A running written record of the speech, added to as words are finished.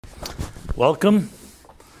Welcome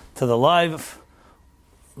to the live,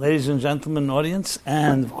 ladies and gentlemen, audience,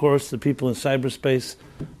 and of course the people in cyberspace,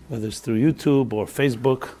 whether it's through YouTube or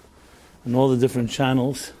Facebook and all the different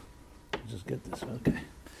channels. Just get this, okay.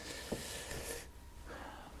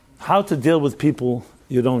 How to deal with people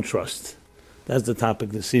you don't trust. That's the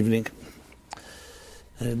topic this evening.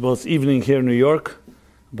 Both evening here in New York,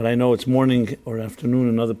 but I know it's morning or afternoon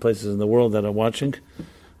in other places in the world that are watching.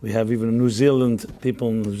 We have even New Zealand, people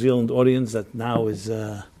in the New Zealand audience that now is,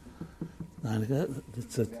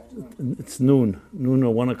 it's noon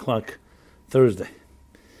or 1 o'clock Thursday.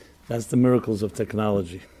 That's the miracles of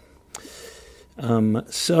technology.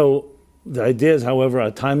 So the ideas, however, are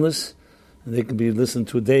timeless, and they can be listened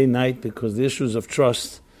to day and night because the issues of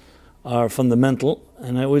trust are fundamental,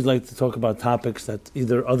 and I always like to talk about topics that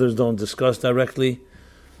either others don't discuss directly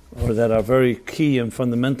or that are very key and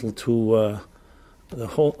fundamental to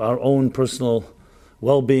our own personal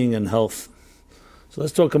well-being and health. So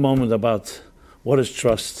let's talk a moment about what is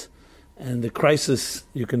trust and the crisis,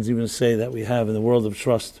 you can even say, that we have in the world of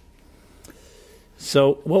trust.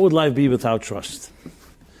 So what would life be without trust?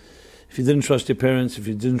 If you didn't trust your parents, if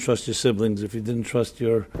you didn't trust your siblings, if you didn't trust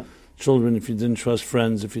your children, if you didn't trust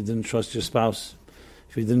friends, if you didn't trust your spouse,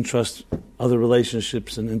 if you didn't trust other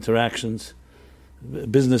relationships and interactions,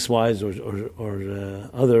 business-wise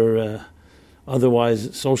or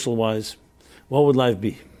otherwise, social-wise, what would life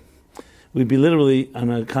be? We'd be literally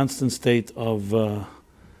in a constant state of,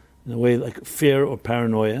 in a way, like fear or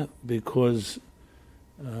paranoia, because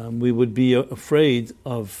we would be afraid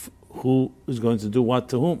of who is going to do what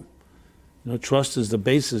to whom. You know, trust is the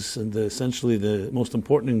basis and essentially the most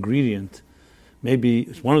important ingredient. Maybe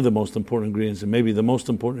it's one of the most important ingredients, and maybe the most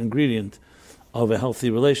important ingredient of a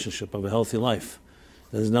healthy relationship, of a healthy life.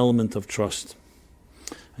 There's an element of trust.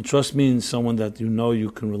 And trust means someone that you know you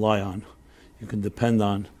can rely on, you can depend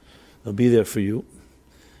on. They'll be there for you,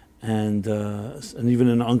 and even in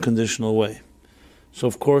an unconditional way. So,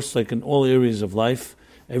 of course, like in all areas of life,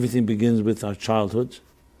 everything begins with our childhoods.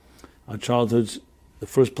 Our childhoods, the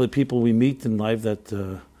first people we meet in life that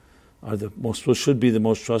are the most, should be the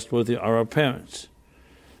most trustworthy, are our parents.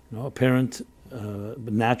 You know, a parent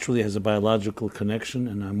naturally has a biological connection,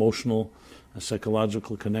 an emotional, a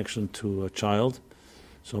psychological connection to a child.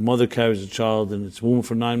 So a mother carries a child in its womb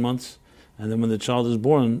for 9 months, and then when the child is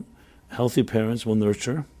born, healthy parents will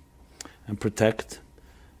nurture and protect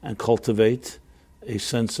and cultivate a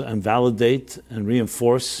sense and validate and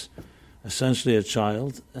reinforce essentially a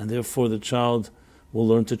child, and therefore the child will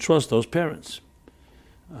learn to trust those parents.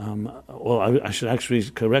 I should actually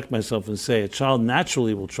correct myself and say a child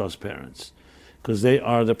naturally will trust parents because they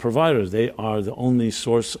are the providers. They are the only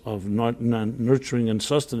source of nurturing and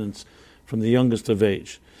sustenance from the youngest of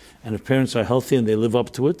age. And if parents are healthy and they live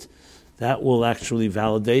up to it, that will actually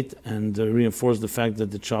validate and reinforce the fact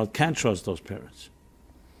that the child can trust those parents.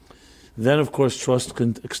 Then, of course, trust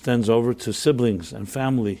extends over to siblings and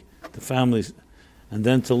family, to families, and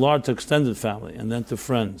then to extended family, and then to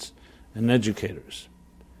friends and educators.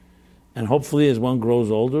 And hopefully, as one grows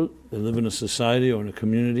older, they live in a society or in a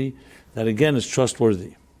community that, again, is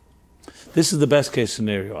trustworthy. This is the best case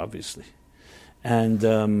scenario, obviously.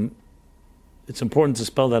 And it's important to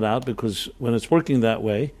spell that out because when it's working that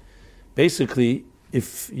way, basically,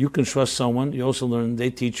 if you can trust someone, you also learn they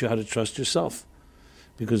teach you how to trust yourself.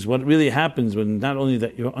 Because what really happens when not only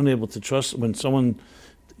that you're unable to trust, when someone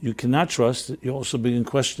you cannot trust, you also begin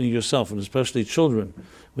questioning yourself, and especially children.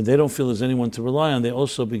 When they don't feel there's anyone to rely on, they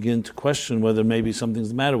also begin to question whether maybe something's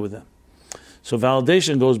the matter with them. So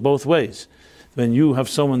validation goes both ways. When you have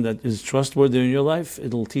someone that is trustworthy in your life,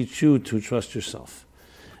 it'll teach you to trust yourself.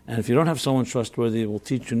 And if you don't have someone trustworthy, it will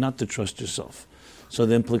teach you not to trust yourself. So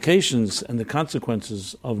the implications and the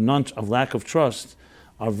consequences of lack of trust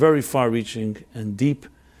are very far-reaching and deep,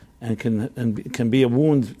 and can be a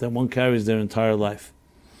wound that one carries their entire life.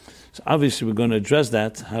 So obviously we're going to address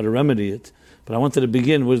that, how to remedy it, but I wanted to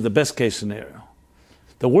begin with the best case scenario.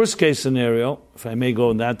 The worst case scenario, if I may go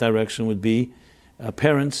in that direction, would be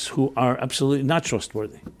parents who are absolutely not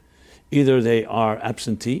trustworthy. Either they are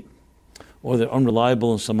absentee, or they're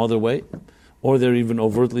unreliable in some other way, or they're even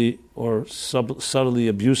overtly or subtly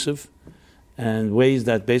abusive, and ways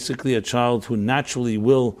that basically a child who naturally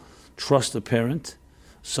will trust a parent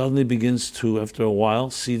suddenly begins to, after a while,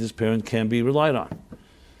 see this parent can be relied on.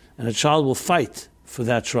 And a child will fight for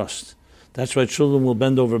that trust. That's why children will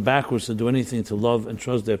bend over backwards to do anything to love and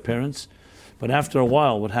trust their parents. But after a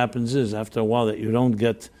while, what happens is, after a while, that you don't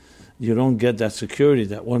get that security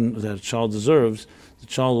that a child deserves, the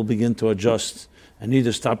child will begin to adjust and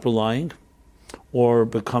either stop relying or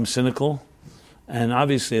become cynical, and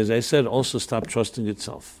obviously, as I said, also stop trusting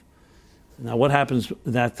itself. Now, what happens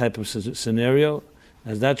in that type of scenario?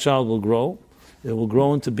 As that child will grow, it will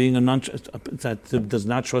grow into being that does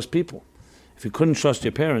not trust people. If you couldn't trust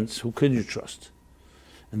your parents, who could you trust?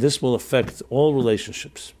 And this will affect all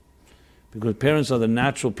relationships, because parents are the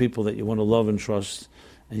natural people that you want to love and trust,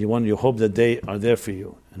 and you hope that they are there for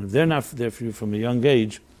you. And if they're not there for you from a young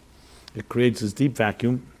age, it creates this deep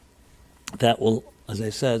vacuum that will, as I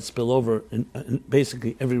said, spill over in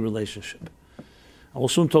basically every relationship. I will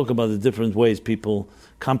soon talk about the different ways people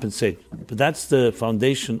compensate, but that's the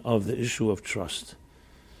foundation of the issue of trust.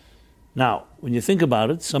 Now, when you think about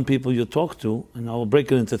it, some people you talk to, and I will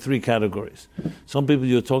break it into three categories. Some people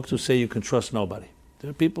you talk to say you can trust nobody. There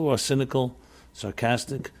are people who are cynical,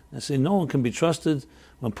 sarcastic, and say no one can be trusted.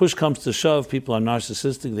 When push comes to shove, people are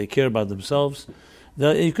narcissistic, they care about themselves.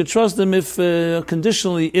 You could trust them if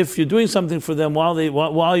conditionally, if you're doing something for them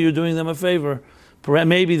while you're doing them a favor,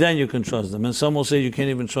 maybe then you can trust them. And some will say you can't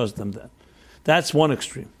even trust them then. That's one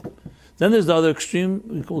extreme. Then there's the other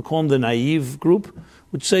extreme, we'll call them the naive group,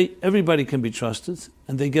 which say everybody can be trusted,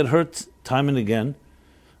 and they get hurt time and again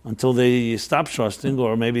until they stop trusting,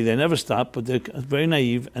 or maybe they never stop, but they're very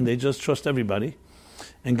naive, and they just trust everybody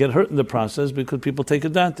and get hurt in the process because people take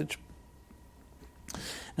advantage.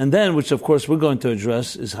 And then, which of course we're going to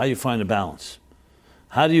address, is how you find a balance.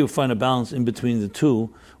 How do you find a balance in between the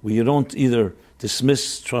two, where you don't either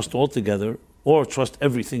dismiss trust altogether or trust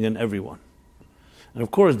everything and everyone? And of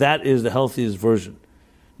course, that is the healthiest version.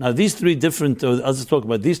 Now, these three different, let's talk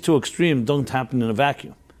about these two extremes, don't happen in a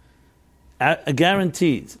vacuum.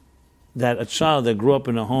 Guaranteed that a child that grew up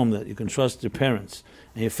in a home that you can trust your parents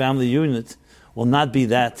and your family unit will not be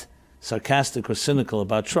that sarcastic or cynical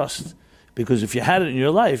about trust. Because if you had it in your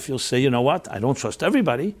life, you'll say, you know what, I don't trust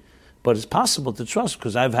everybody, but it's possible to trust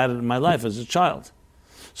because I've had it in my life as a child.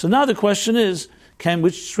 So now the question is,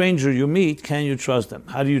 which stranger you meet, can you trust them?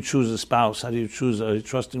 How do you choose a spouse? How do you choose a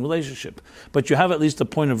trusting relationship? But you have at least a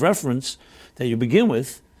point of reference that you begin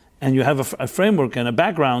with, and you have a framework and a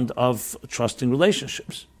background of trusting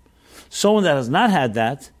relationships. Someone that has not had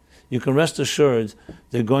that, you can rest assured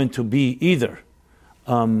they're going to be either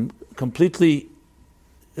completely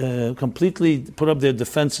put up their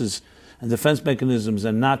defenses and defense mechanisms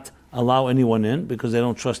and not allow anyone in because they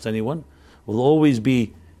don't trust anyone, will always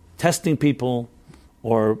be testing people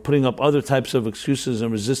or putting up other types of excuses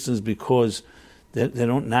and resistance because they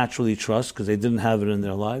don't naturally trust because they didn't have it in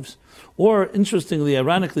their lives. Or, interestingly,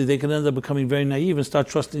 ironically, they can end up becoming very naive and start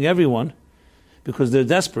trusting everyone because they're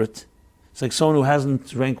desperate. It's like someone who hasn't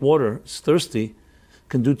drank water, is thirsty,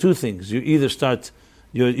 can do two things. You either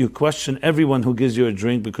you question everyone who gives you a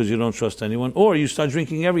drink because you don't trust anyone, or you start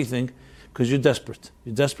drinking everything because you're desperate.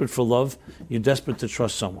 You're desperate for love. You're desperate to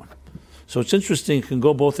trust someone. So it's interesting, it can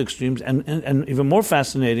go both extremes, and even more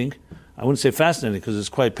fascinating, I wouldn't say fascinating because it's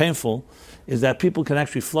quite painful, is that people can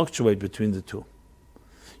actually fluctuate between the two.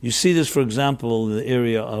 You see this, for example, in the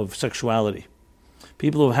area of sexuality.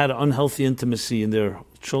 People who have had unhealthy intimacy in their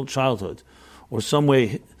childhood, or some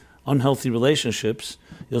way unhealthy relationships,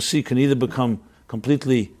 you'll see can either become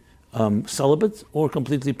completely celibate or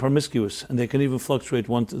completely promiscuous, and they can even fluctuate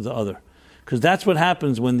one to the other. Because that's what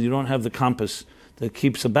happens when you don't have the compass that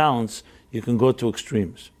keeps a balance. You can go to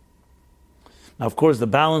extremes. Now, of course, the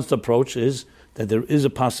balanced approach is that there is a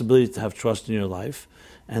possibility to have trust in your life.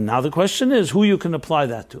 And now the question is who you can apply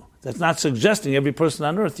that to. That's not suggesting every person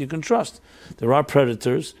on earth you can trust. There are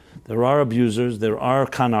predators, there are abusers, there are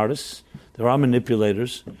con artists, there are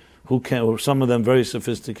manipulators, or some of them very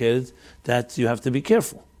sophisticated, that you have to be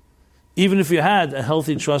careful. Even if you had a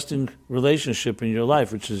healthy, trusting relationship in your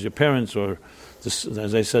life, which is your parents or,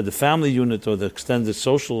 as I said, the family unit or the extended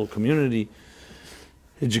social community,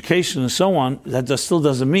 education and so on, that still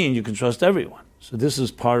doesn't mean you can trust everyone. So this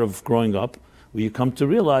is part of growing up, where you come to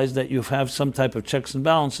realize that you have some type of checks and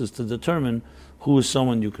balances to determine who is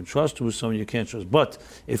someone you can trust, who is someone you can't trust. But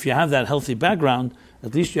if you have that healthy background,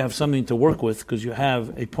 at least you have something to work with because you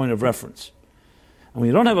have a point of reference. And when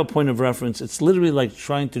you don't have a point of reference, it's literally like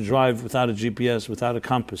trying to drive without a GPS, without a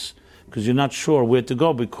compass, because you're not sure where to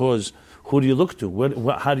go, because who do you look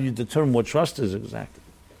to? How do you determine what trust is exactly?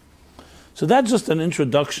 So that's just an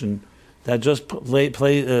introduction that just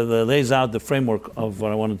lays out the framework of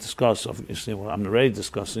what I want to discuss, obviously what I'm already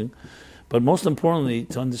discussing, but most importantly,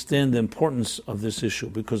 to understand the importance of this issue,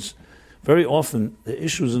 because very often the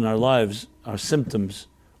issues in our lives are symptoms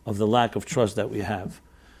of the lack of trust that we have,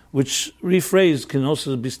 which rephrased can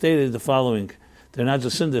also be stated the following: they're not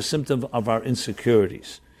just they're symptoms of our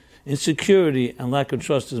insecurities. Insecurity and lack of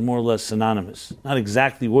trust is more or less synonymous. Not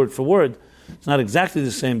exactly word for word, it's not exactly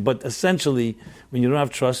the same, but essentially, when you don't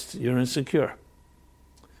have trust, you're insecure.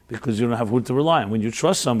 because you don't have who to rely on. When you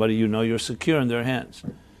trust somebody, you know you're secure in their hands.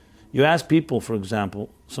 You ask people, for example,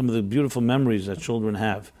 some of the beautiful memories that children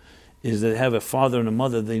have is they have a father and a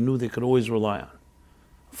mother they knew they could always rely on.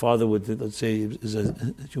 A father would, let's say,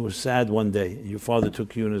 you were sad one day, and your father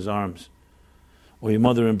took you in his arms, or your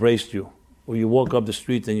mother embraced you, or you walk up the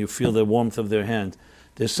street and you feel the warmth of their hand.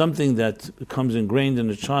 There's something that becomes ingrained in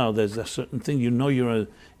a child. There's a certain thing, you know you're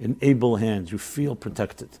in able hands. You feel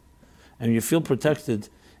protected. And when you feel protected,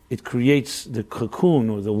 it creates the cocoon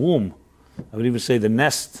or the womb, I would even say the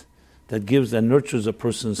nest, that nurtures a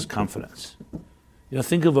person's confidence.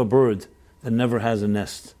 Think of a bird that never has a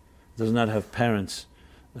nest, does not have parents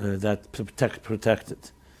that protect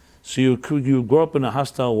it. So you grow up in a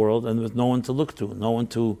hostile world and with no one to look to, no one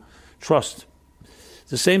to trust.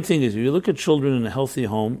 The same thing is, if you look at children in a healthy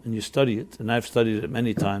home and you study it, and I've studied it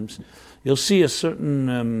many times, you'll see a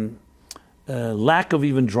certain lack of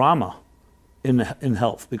even drama in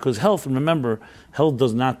health. Because health, and remember, health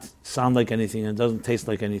does not sound like anything, it doesn't taste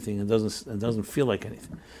like anything, it doesn't feel like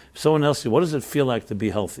anything. If someone else says, what does it feel like to be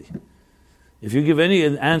healthy? If you give any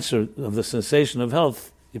answer of the sensation of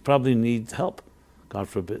health, you probably need help, God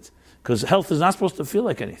forbid. Because health is not supposed to feel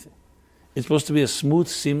like anything. It's supposed to be a smooth,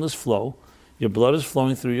 seamless flow. Your blood is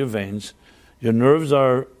flowing through your veins, your nerves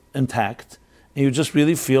are intact, and you just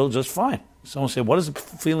really feel just fine. Someone say, what does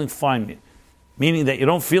feeling fine mean? Meaning that you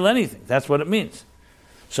don't feel anything. That's what it means.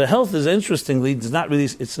 So health is, interestingly, it's not really,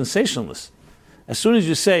 it's sensationless. As soon as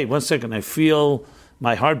you say, 1 second, I feel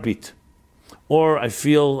my heartbeat, or I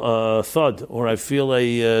feel a thud, or I feel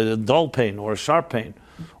a dull pain, or a sharp pain,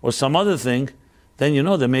 or some other thing, then you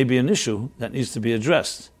know there may be an issue that needs to be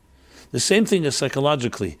addressed. The same thing is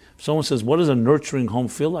psychologically. If someone says, what does a nurturing home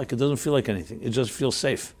feel like? It doesn't feel like anything. It just feels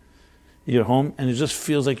safe. You're home, and it just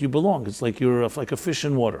feels like you belong. It's like you're like a fish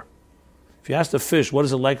in water. If you ask the fish, what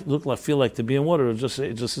does it feel like to be in water? It just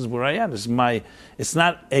is where I am. It's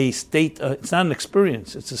not a state, it's not an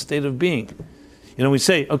experience. It's a state of being. We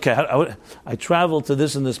say, okay, I traveled to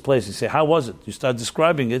this and this place. You say, how was it? You start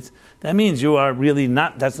describing it. That means you are really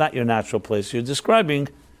that's not your natural place. You're describing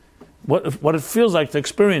what it feels like to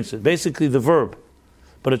experience it, basically the verb.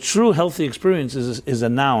 But a true healthy experience is a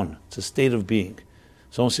noun. It's a state of being.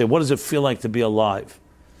 Someone say, what does it feel like to be alive?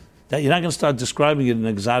 That you're not going to start describing it in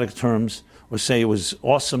exotic terms or say it was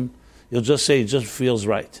awesome. You'll just say it just feels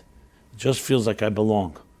right. It just feels like I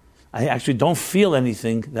belong. I actually don't feel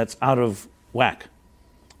anything that's out of whack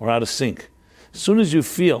or out of sync. As soon as you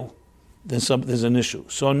feel, there's an issue.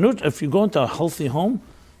 So if you go into a healthy home,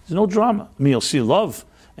 there's no drama. You'll see love,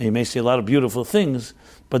 and you may see a lot of beautiful things,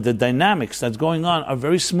 but the dynamics that's going on are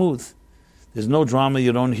very smooth. There's no drama.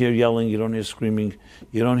 You don't hear yelling. You don't hear screaming.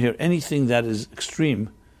 You don't hear anything that is extreme,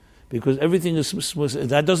 because everything is smooth.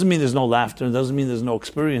 That doesn't mean there's no laughter. It doesn't mean there's no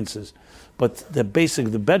experiences. But the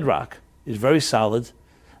bedrock is very solid,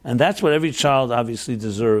 and that's what every child obviously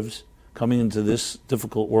deserves coming into this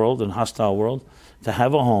difficult world and hostile world, to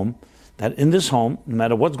have a home, that in this home, no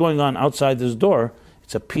matter what's going on outside this door,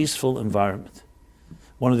 it's a peaceful environment.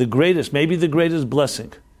 One of the greatest, maybe the greatest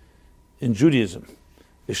blessing in Judaism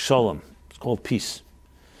is shalom. It's called peace.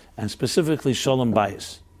 And specifically shalom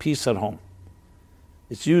bayis, peace at home.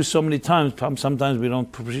 It's used so many times, sometimes we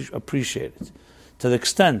don't appreciate it. To the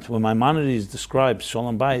extent when Maimonides describes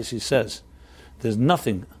shalom bayis, he says, there's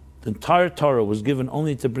nothing, the entire Torah was given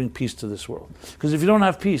only to bring peace to this world. Because if you don't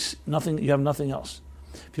have peace, you have nothing else.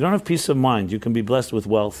 If you don't have peace of mind, you can be blessed with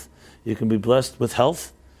wealth, you can be blessed with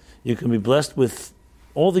health, you can be blessed with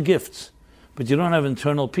all the gifts, but you don't have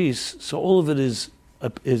internal peace, so all of it is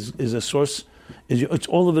a source,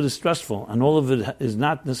 all of it is stressful, and all of it is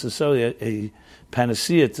not necessarily a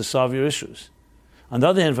panacea to solve your issues. On the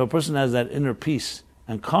other hand, if a person has that inner peace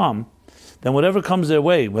and calm, then whatever comes their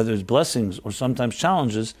way, whether it's blessings or sometimes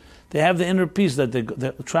challenges, they have the inner peace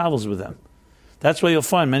that travels with them. That's why you'll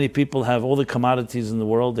find many people have all the commodities in the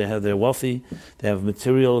world. They're wealthy, they have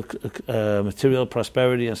material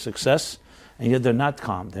prosperity and success, and yet they're not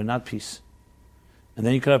calm, they're not peace. And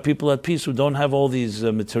then you could have people at peace who don't have all these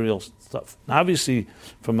material stuff. Now, obviously,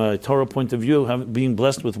 from a Torah point of view, being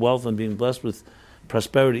blessed with wealth and being blessed with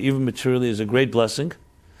prosperity, even materially, is a great blessing.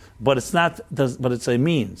 But it's a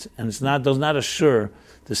means, and does not assure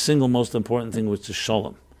the single most important thing, which is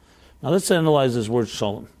shalom. Now let's analyze this word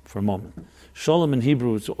shalom for a moment. Shalom in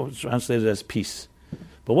Hebrew is translated as peace.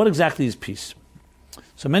 But what exactly is peace?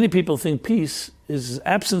 So many people think peace is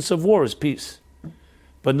absence of war is peace.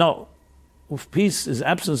 But no, peace is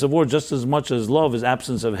absence of war just as much as love is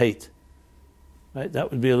absence of hate. Right?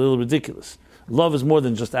 That would be a little ridiculous. Love is more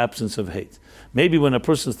than just absence of hate. Maybe when a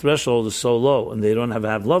person's threshold is so low and they don't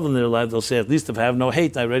have love in their life, they'll say, at least if I have no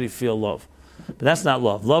hate, I already feel love. But that's not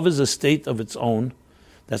love. Love is a state of its own.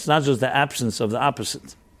 That's not just the absence of the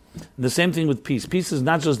opposite. And the same thing with peace. Peace is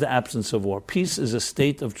not just the absence of war. Peace is a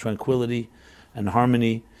state of tranquility and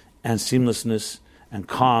harmony and seamlessness and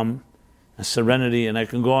calm and serenity, and I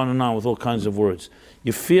can go on and on with all kinds of words.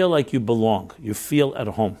 You feel like you belong. You feel at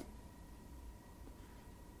home.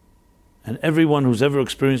 And everyone who's ever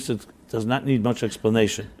experienced it does not need much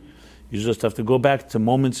explanation. You just have to go back to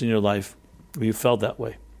moments in your life where you felt that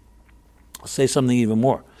way. I'll say something even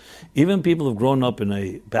more. Even people who've grown up in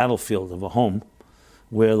a battlefield of a home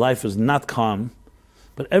where life is not calm,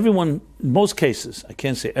 but everyone, in most cases, I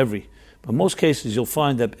can't say every, but most cases you'll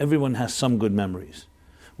find that everyone has some good memories,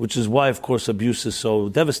 which is why, of course, abuse is so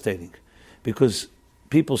devastating. Because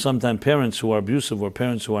people, sometimes parents who are abusive or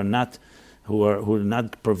parents who are not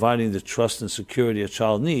providing the trust and security a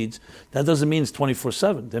child needs, that doesn't mean it's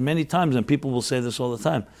 24/7. There are many times, and people will say this all the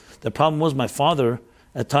time, the problem was my father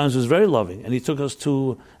at times was very loving, and he took us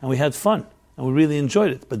to, and we had fun, and we really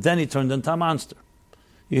enjoyed it. But then he turned into a monster.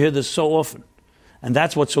 You hear this so often. And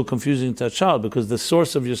that's what's so confusing to a child, because the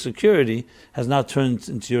source of your security has now turned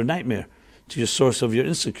into your nightmare, to your source of your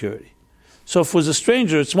insecurity. So if it was a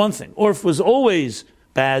stranger, it's one thing. Or if it was always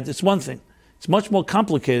bad, it's one thing. It's much more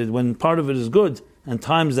complicated when part of it is good, and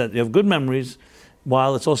times that you have good memories,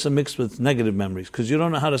 while it's also mixed with negative memories, because you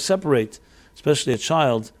don't know how to separate, especially a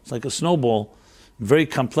child. It's like a snowball, very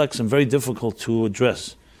complex and very difficult to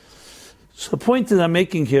address. So the point that I'm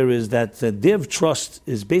making here is that the idea of trust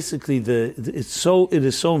is basically it is so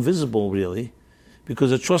invisible, really,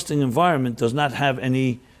 because a trusting environment does not have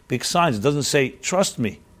any big signs. It doesn't say, trust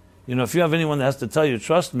me. You know, if you have anyone that has to tell you,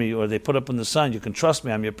 trust me, or they put up on the sign, you can trust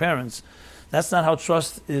me, I'm your parents, that's not how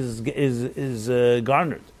trust is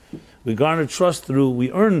garnered. We garner trust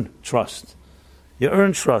we earn trust. You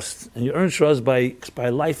earn trust, and you earn trust by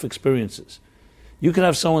life experiences. You can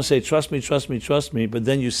have someone say, trust me, trust me, trust me, but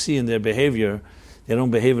then you see in their behavior, they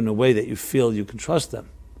don't behave in a way that you feel you can trust them.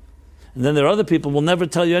 And then there are other people who will never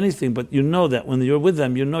tell you anything, but you know that when you're with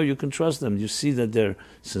them, you know you can trust them. You see that they're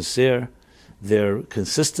sincere, they're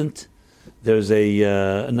consistent, there's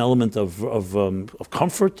an element of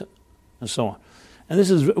comfort, and so on.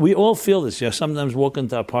 And we all feel this. You sometimes walk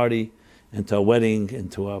into a party, into a wedding,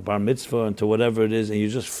 into a bar mitzvah, into whatever it is, and you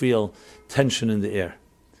just feel tension in the air.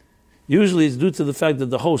 Usually it's due to the fact that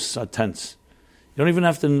the hosts are tense. You don't even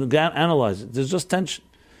have to analyze it. There's just tension.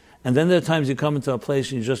 And then there are times you come into a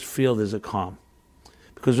place and you just feel there's a calm.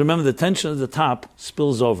 Because remember, the tension at the top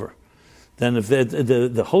spills over. Then if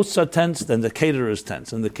the hosts are tense, then the caterer is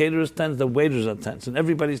tense. And the caterer is tense, the waiters are tense. And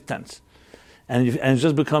everybody's tense. And it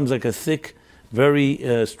just becomes like a thick,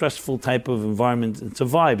 very stressful type of environment. It's a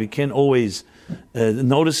vibe. You can't always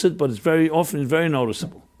notice it, but it's very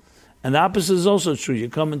noticeable. And the opposite is also true. You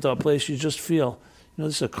come into a place, you just feel,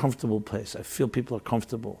 this is a comfortable place. I feel people are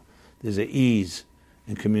comfortable. There's an ease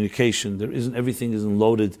in communication. Everything isn't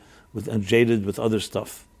loaded and jaded with other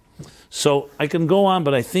stuff. So I can go on,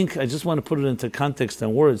 but I think I just want to put it into context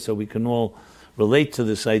and words so we can all relate to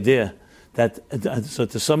this idea so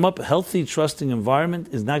to sum up, a healthy, trusting environment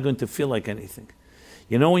is not going to feel like anything.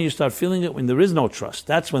 When you start feeling it, when there is no trust,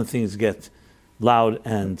 that's when things get loud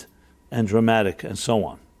and dramatic and so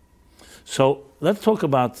on. So let's talk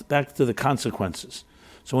about back to the consequences.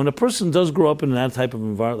 So when a person does grow up in that type of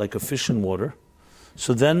environment, like a fish in water,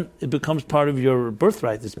 so then it becomes part of your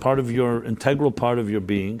birthright. It's part of your integral part of your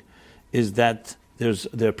being, is that there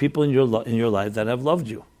are people in your life that have loved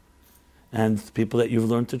you, and people that you've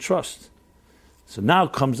learned to trust. So now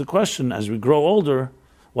comes the question: as we grow older,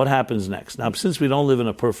 what happens next? Now, since we don't live in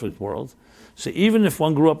a perfect world, so even if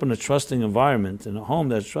one grew up in a trusting environment, in a home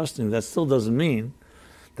that's trusting, that still doesn't mean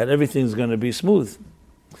that everything's going to be smooth.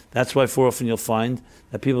 That's why often you'll find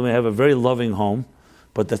that people may have a very loving home,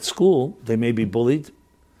 but at school they may be bullied,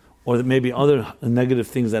 or there may be other negative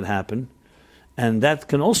things that happen, and that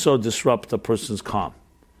can also disrupt a person's calm.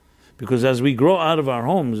 Because as we grow out of our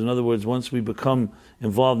homes, in other words, once we become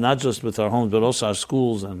involved not just with our homes, but also our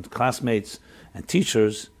schools and classmates and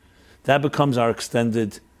teachers, that becomes our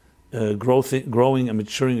extended growing and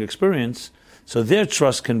maturing experience. So their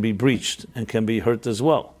trust can be breached and can be hurt as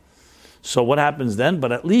well. So what happens then?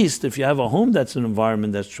 But at least if you have a home that's an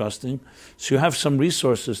environment that's trusting, so you have some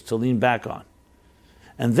resources to lean back on.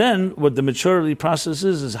 And then what the maturity process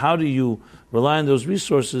is how do you rely on those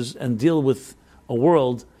resources and deal with a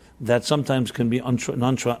world that sometimes can be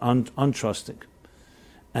untrusting.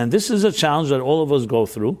 And this is a challenge that all of us go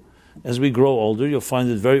through. As we grow older, you'll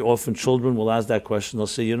find that very often children will ask that question. They'll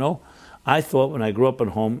say, I thought when I grew up at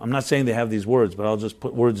home, I'm not saying they have these words, but I'll just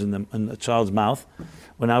put words in a child's mouth.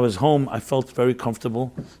 When I was home, I felt very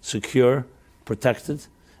comfortable, secure, protected.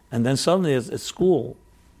 And then suddenly at school,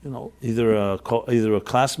 either a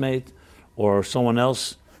classmate or someone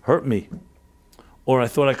else hurt me, or I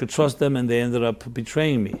thought I could trust them and they ended up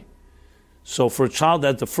betraying me. So for a child,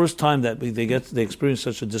 that the first time that they experience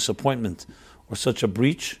such a disappointment or such a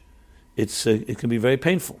breach, it can be very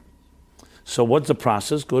painful. So what's the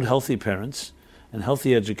process? Good, healthy parents and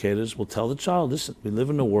healthy educators will tell the child, listen, we live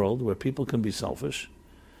in a world where people can be selfish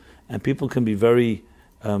and people can be very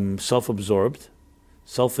self-absorbed,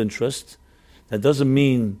 self-interest. That doesn't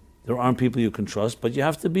mean there aren't people you can trust, but you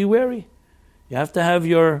have to be wary. You have to have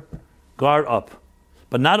your guard up.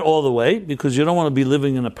 But not all the way, because you don't want to be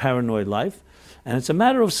living in a paranoid life. And it's a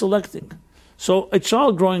matter of selecting. So a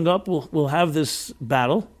child growing up will have this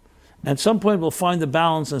battle. At some point will find the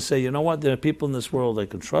balance and say, you know what, there are people in this world I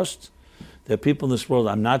can trust. There are people in this world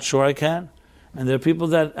I'm not sure I can. And there are people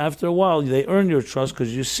that after a while, they earn your trust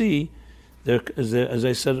because you see, as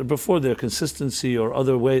I said before, their consistency or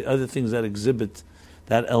other things that exhibit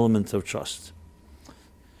that element of trust.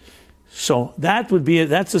 So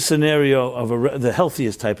that's a scenario of the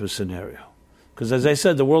healthiest type of scenario. Because as I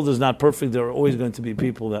said, the world is not perfect. There are always going to be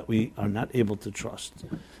people that we are not able to trust.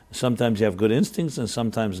 Sometimes you have good instincts and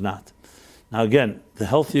sometimes not. Now again, the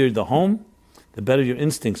healthier the home, the better your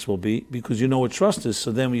instincts will be because you know what trust is.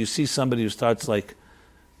 So then when you see somebody who starts like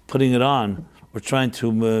putting it on or trying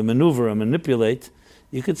to maneuver and manipulate,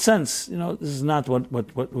 you could sense, this is not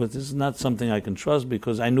this is not something I can trust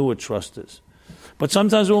because I knew what trust is. But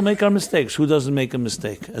sometimes we'll make our mistakes. Who doesn't make a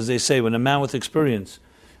mistake? As they say, when a man with experience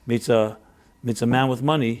meets a man with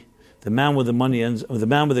money, the man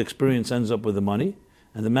with experience ends up with the money,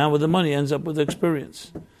 and the man with the money ends up with the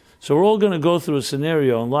experience. So we're all going to go through a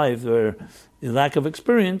scenario in life where, in lack of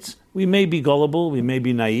experience, we may be gullible, we may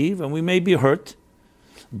be naive, and we may be hurt.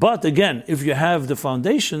 But again, if you have the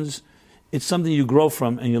foundations, it's something you grow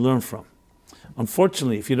from and you learn from.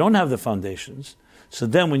 Unfortunately, if you don't have the foundations, so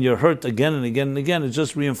then when you're hurt again and again and again, it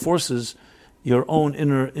just reinforces your own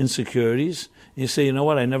inner insecurities. And you say, you know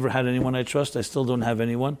what, I never had anyone I trust, I still don't have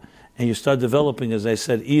anyone. And you start developing, as I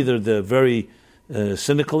said, either the very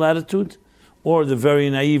cynical attitude or the very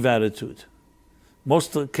naive attitude.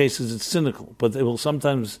 Most of the cases it's cynical, but it will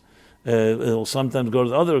sometimes go to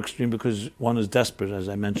the other extreme because one is desperate, as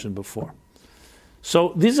I mentioned before.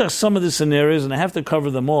 So these are some of the scenarios, and I have to cover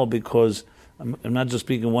them all because I'm not just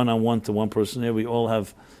speaking one-on-one to one person here. We all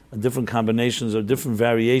have different combinations or different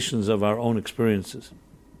variations of our own experiences.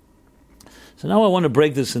 So now I want to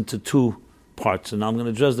break this into two parts, and I'm going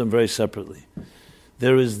to address them very separately.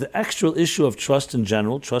 There is the actual issue of trust in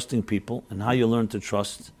general, trusting people, and how you learn to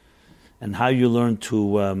trust, and how you learn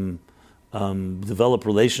to develop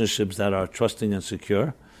relationships that are trusting and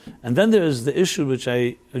secure. And then there is the issue which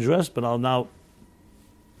I addressed, but I'll now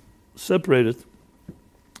separate it.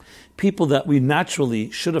 People that we naturally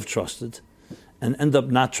should have trusted and end up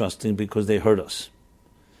not trusting because they hurt us.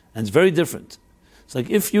 And it's very different. It's like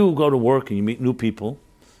if you go to work and you meet new people,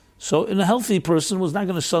 so a healthy person was not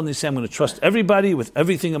going to suddenly say, I'm going to trust everybody with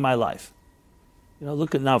everything in my life.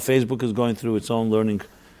 Look at now, Facebook is going through its own learning,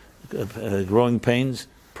 growing pains,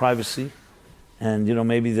 privacy. And,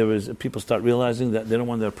 maybe people start realizing that they don't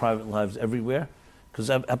want their private lives everywhere. Because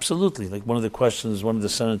absolutely, like one of the questions one of the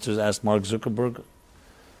senators asked Mark Zuckerberg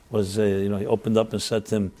was, he opened up and said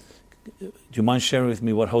to him, do you mind sharing with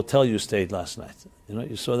me what hotel you stayed last night?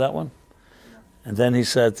 You saw that one? And then he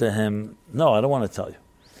said to him, no, I don't want to tell you.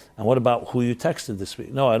 And what about who you texted this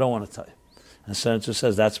week? No, I don't want to tell you. And the senator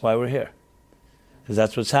says, that's why we're here. Because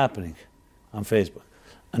that's what's happening on Facebook.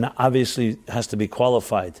 And obviously it has to be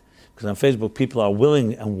qualified. Because on Facebook, people are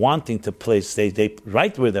willing and wanting to place, they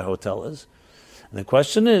write where their hotel is. And the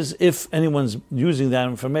question is, if anyone's using that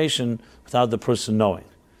information without the person knowing.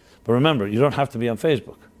 But remember, you don't have to be on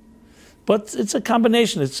Facebook. But it's a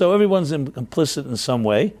combination. So everyone's implicit in some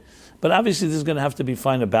way. But obviously there's going to have to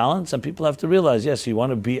find a balance, and people have to realize, yes, you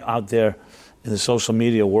want to be out there in the social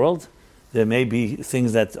media world. There may be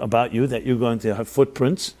things about you that you're going to have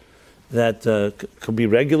footprints that could be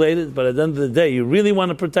regulated, but at the end of the day, you really want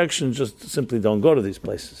a protection, just simply don't go to these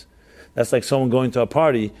places. That's like someone going to a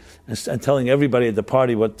party and telling everybody at the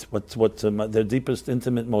party what their deepest,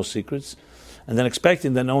 intimate, most secrets, and then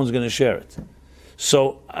expecting that no one's going to share it.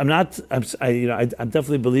 So I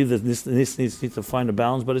definitely believe that this needs to find a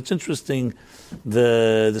balance, but it's interesting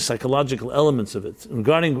the psychological elements of it.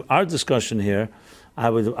 Regarding our discussion here,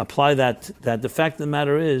 I would apply that the fact of the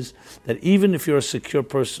matter is that even if you're a secure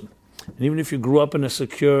person, and even if you grew up in a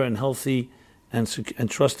secure and healthy and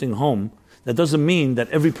trusting home, that doesn't mean that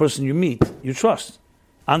every person you meet you trust.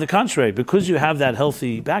 On the contrary, because you have that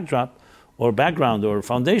healthy backdrop or background or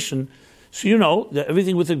foundation, so you know that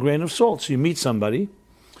everything with a grain of salt. So you meet somebody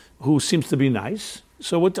who seems to be nice.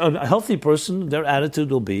 So what a healthy person, their attitude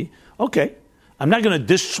will be, okay, I'm not going to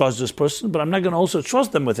distrust this person, but I'm not going to also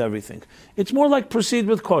trust them with everything. It's more like proceed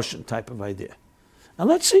with caution type of idea. And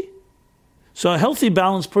let's see. So a healthy,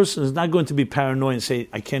 balanced person is not going to be paranoid and say,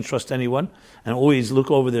 I can't trust anyone, and always look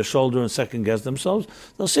over their shoulder and second guess themselves.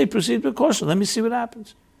 They'll say, proceed with caution. Let me see what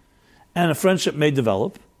happens. And a friendship may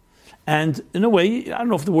develop. And in a way, I don't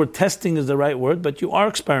know if the word testing is the right word, but you are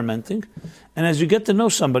experimenting. And as you get to know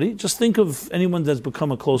somebody, just think of anyone that's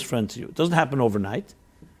become a close friend to you. It doesn't happen overnight.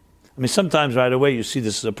 I mean, sometimes right away you see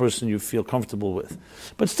this as a person you feel comfortable with.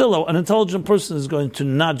 But still, an intelligent person is going to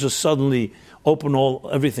not just suddenly open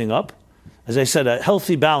everything up. As I said, a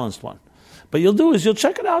healthy, balanced one. But you'll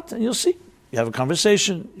check it out and you'll see. You have a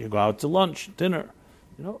conversation, you go out to lunch, dinner,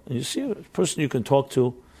 and you see a person you can talk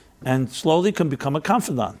to and slowly can become a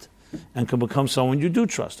confidant and can become someone you do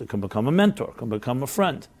trust. It can become a mentor, can become a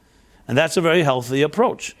friend. And that's a very healthy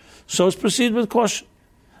approach. So it's proceed with caution.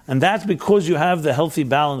 And that's because you have the healthy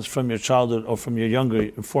balance from your childhood or from your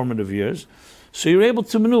younger formative years. So you're able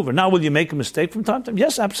to maneuver. Now, will you make a mistake from time to time?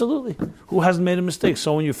 Yes, absolutely. Who hasn't made a mistake?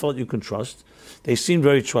 Someone you felt you can trust. They seem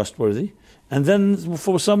very trustworthy. And then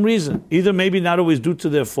for some reason, either maybe not always due to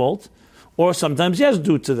their fault, or sometimes, yes,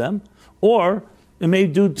 due to them, or it may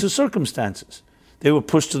be due to circumstances. They were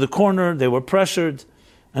pushed to the corner, they were pressured,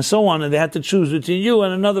 and so on, and they had to choose between you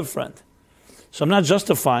and another friend. So I'm not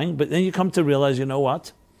justifying, but then you come to realize, you know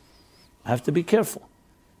what? I have to be careful.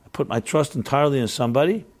 I put my trust entirely in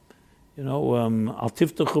somebody. Al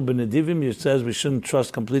tiftachu b'nedivim, it says we shouldn't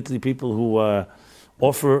trust completely people who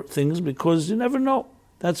offer things because you never know.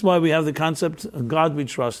 That's why we have the concept of God we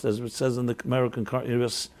trust, as it says in the American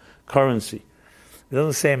US currency. It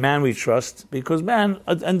doesn't say man we trust, because man,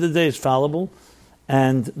 at the end of the day, is fallible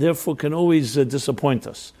and therefore can always disappoint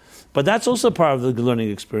us. But that's also part of the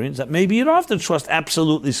learning experience, that maybe you don't have to trust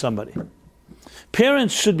absolutely somebody.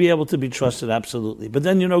 Parents should be able to be trusted absolutely. But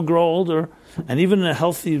then, grow older, and even in a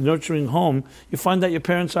healthy, nurturing home, you find that your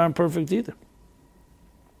parents aren't perfect either.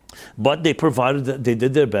 But they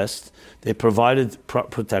did their best. They provided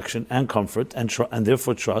protection and comfort and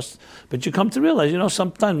therefore trust. But you come to realize,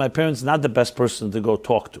 sometimes my parents are not the best person to go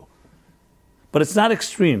talk to. But it's not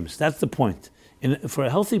extremes. That's the point. For a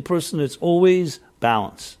healthy person, it's always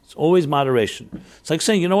balance. It's always moderation. It's like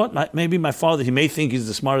saying, maybe my father, he may think he's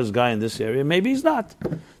the smartest guy in this area. Maybe he's not.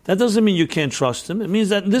 That doesn't mean you can't trust him. It means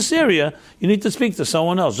that in this area, you need to speak to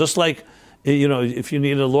someone else. Just like, if you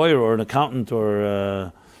need a lawyer or an accountant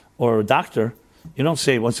or a doctor, you don't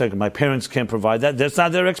say, one second, my parents can't provide that. That's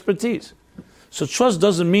not their expertise. So trust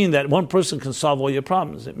doesn't mean that one person can solve all your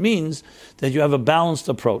problems. It means that you have a balanced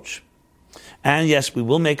approach. And yes, we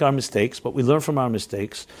will make our mistakes, but we learn from our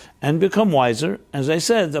mistakes and become wiser. As I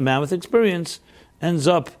said, a man with experience ends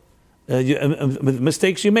up,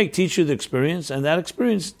 mistakes you make teach you the experience, and that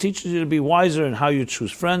experience teaches you to be wiser in how you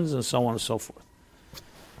choose friends and so on and so forth.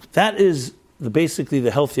 That is basically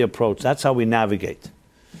the healthy approach. That's how we navigate.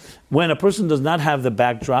 When a person does not have the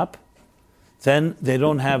backdrop, then they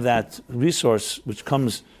don't have that resource which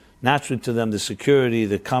comes naturally to them, the security,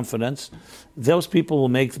 the confidence. Those people will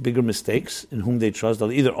make the bigger mistakes in whom they trust.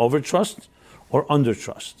 They'll either overtrust or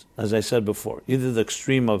undertrust, as I said before. Either the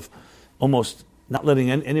extreme of almost not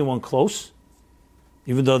letting anyone close,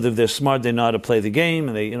 even though they're smart, they know how to play the game,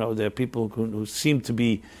 and they're people who seem to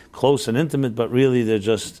be close and intimate, but really they're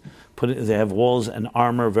just they have walls and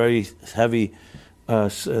armor, very heavy,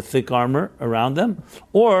 thick armor around them,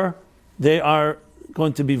 or they are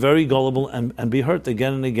going to be very gullible and be hurt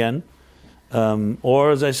again and again.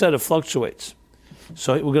 Or, as I said, it fluctuates.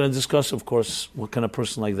 So we're going to discuss, of course, what can a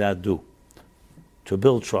person like that do to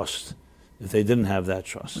build trust if they didn't have that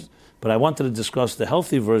trust. But I wanted to discuss the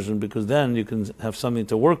healthy version because then you can have something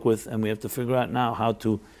to work with, and we have to figure out now how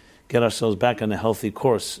to get ourselves back on a healthy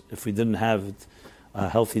course if we didn't have a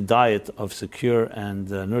healthy diet of secure and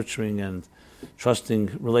nurturing and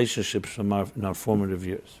trusting relationships in our formative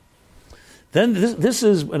years. Then this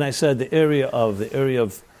is when I said the area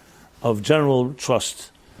of general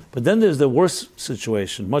trust. But then there's the worst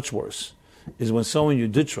situation, much worse, is when someone you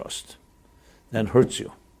did trust then hurts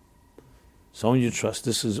you. Someone you trust.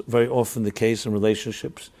 This is very often the case in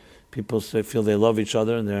relationships. People feel they love each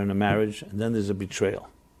other and they're in a marriage, and then there's a betrayal.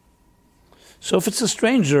 So if it's a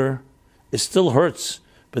stranger, it still hurts,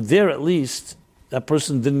 but there at least that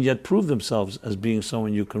person didn't yet prove themselves as being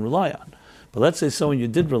someone you can rely on. But let's say someone you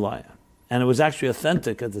did rely on, and it was actually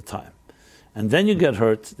authentic at the time. And then you get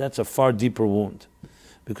hurt, that's a far deeper wound.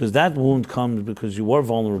 Because that wound comes because you were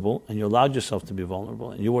vulnerable, and you allowed yourself to be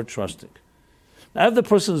vulnerable, and you were trusting. Now, if the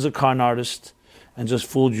person is a con artist and just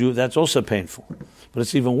fooled you, that's also painful. But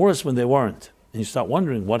it's even worse when they weren't. And you start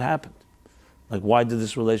wondering what happened. Like, why did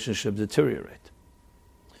this relationship deteriorate?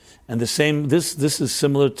 And the same, this is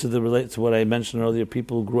similar to what I mentioned earlier.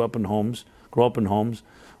 People who grow up in homes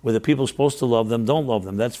where the people supposed to love them don't love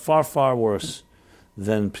them. That's far, far worse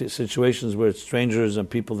than situations where it's strangers and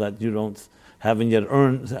people that you haven't yet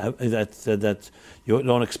earned, that you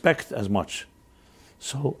don't expect as much.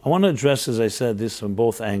 So I want to address, as I said, this from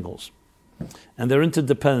both angles. And they're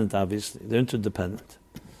interdependent, obviously. They're interdependent.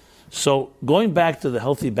 So going back to the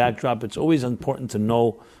healthy backdrop, it's always important to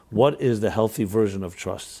know what is the healthy version of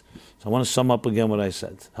trust. So I want to sum up again what I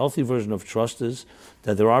said. Healthy version of trust is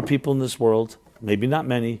that there are people in this world, maybe not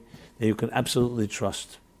many, that you can absolutely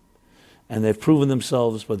trust. And they've proven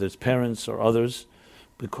themselves, whether it's parents or others,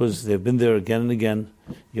 because they've been there again and again.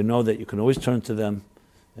 You know that you can always turn to them.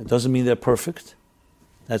 It doesn't mean they're perfect.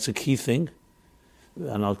 That's a key thing.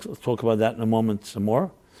 And I'll talk about that in a moment some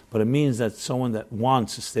more. But it means that someone that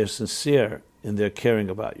wants, they're sincere in their caring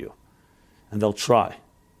about you. And they'll try.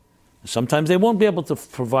 Sometimes they won't be able to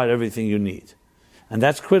provide everything you need. And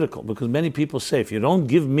that's critical, because many people say, if you don't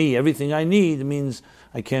give me everything I need, it means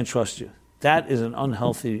I can't trust you. That is an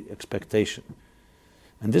unhealthy expectation.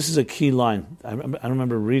 And this is a key line. I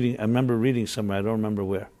remember reading somewhere, I don't remember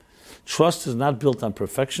where. Trust is not built on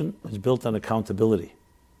perfection, it's built on accountability.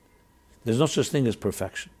 There's no such thing as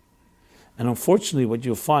perfection. And unfortunately, what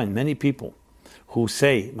you'll find, many people who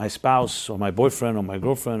say, my spouse or my boyfriend or my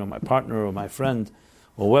girlfriend or my partner or my friend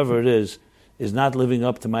or whoever it is not living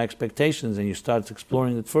up to my expectations, and you start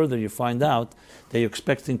exploring it further, you find out that you're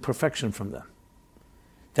expecting perfection from them.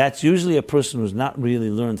 That's usually a person who's not really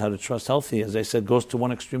learned how to trust healthy, as I said, goes to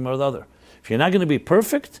one extreme or the other. If you're not going to be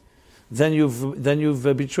perfect, then you've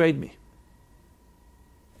betrayed me.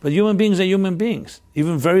 But human beings are human beings.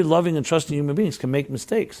 Even very loving and trusting human beings can make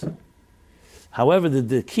mistakes. However,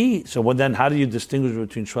 the key, then how do you distinguish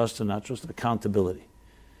between trust and not trust? Accountability.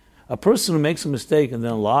 A person who makes a mistake and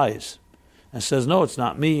then lies and says, no, it's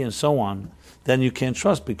not me, and so on, then you can't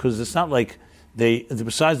trust, because it's not like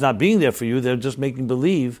besides not being there for you, they're just making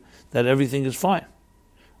believe that everything is fine.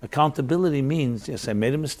 Accountability means, yes, I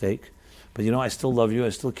made a mistake, but I still love you, I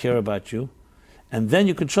still care about you. And then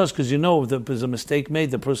you can trust, because if there's a mistake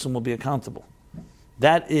made, the person will be accountable.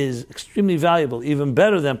 That is extremely valuable, even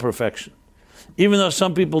better than perfection. Even though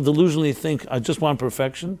some people delusionally think, I just want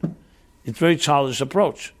perfection, it's a very childish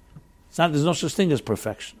approach. There's no such thing as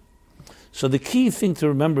perfection. So the key thing to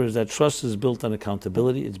remember is that trust is built on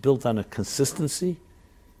accountability, it's built on a consistency,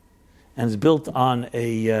 and it's built on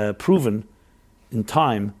a proven in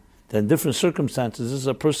time that in different circumstances, this is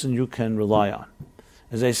a person you can rely on.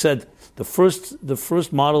 As I said, the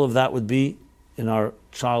first model of that would be in our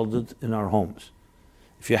childhood, in our homes.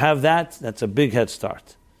 If you have that, that's a big head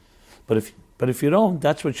start. But if you don't,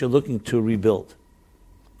 that's what you're looking to rebuild.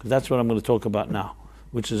 Because that's what I'm going to talk about now.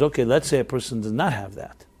 Which is, okay, let's say a person does not have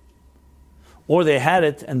that. Or they had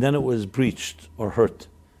it and then it was breached or hurt.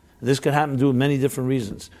 This can happen due to many different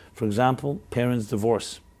reasons. For example, parents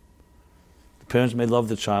divorce. The parents may love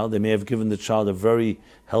the child. They may have given the child a very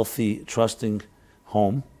healthy, trusting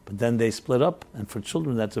home. But then they split up. And for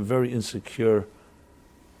children, that's a very insecure,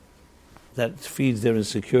 that feeds their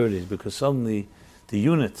insecurities, because suddenly the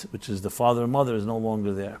unit, which is the father and mother, is no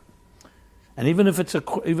longer there. And even if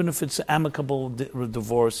it's amicable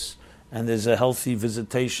divorce and there's a healthy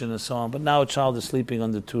visitation and so on, but now a child is sleeping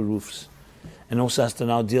under two roofs and also has to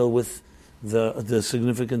now deal with the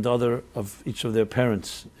significant other of each of their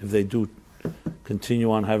parents if they do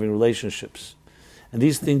continue on having relationships. And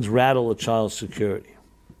these things rattle a child's security,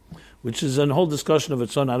 which is a whole discussion of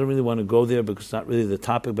its own. I don't really want to go there because it's not really the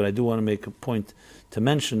topic, but I do want to make a point to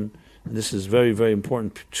mention, and this is very, very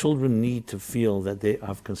important. Children need to feel that they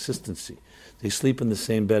have consistency. They sleep in the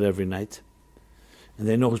same bed every night, and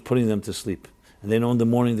they know who's putting them to sleep. And they know in the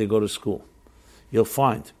morning they go to school. You'll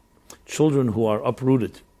find children who are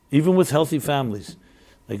uprooted, even with healthy families,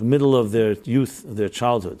 like middle of their youth, of their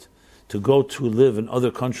childhood, to go to live in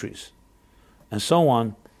other countries, and so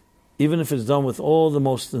on. Even if it's done with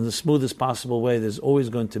in the smoothest possible way, there's always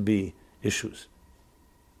going to be issues.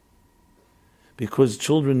 Because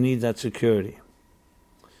children need that security.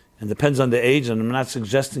 And it depends on the age, and I'm not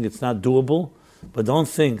suggesting it's not doable, but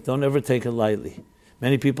don't ever take it lightly.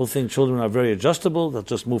 Many people think children are very adjustable, they'll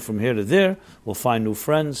just move from here to there, we'll find new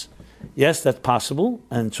friends. Yes, that's possible,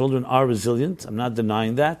 and children are resilient, I'm not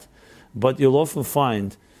denying that, but you'll often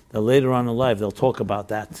find that later on in life they'll talk about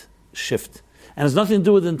that shift. And it's nothing to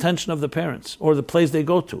do with the intention of the parents or the place they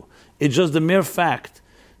go to. It's just the mere fact.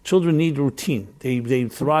 Children need routine. They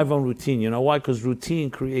thrive on routine. You know why? Because routine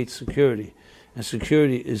creates security. And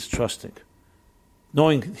security is trusting.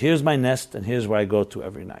 Knowing, here's my nest and here's where I go to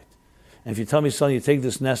every night. And if you tell me, son, you take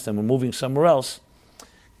this nest and we're moving somewhere else,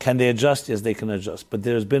 can they adjust? Yes, they can adjust. But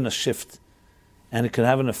there's been a shift, and it can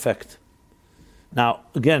have an effect. Now,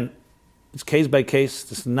 again, it's case by case.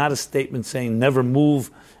 This is not a statement saying never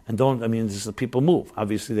move and don't. I mean, this is people move.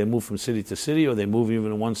 Obviously, they move from city to city, or they move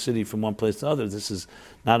even in one city from one place to another. This is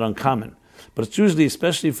not uncommon. But it's usually,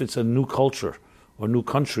 especially if it's a new culture or new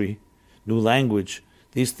country, new language,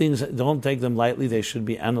 these things, don't take them lightly. They should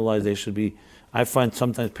be analyzed. They should be, I find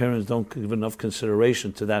sometimes parents don't give enough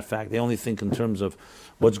consideration to that fact. They only think in terms of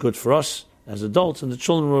what's good for us as adults, and the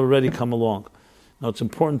children will already come along. Now, it's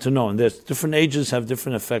important to know, and there's different ages have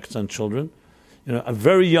different effects on children. A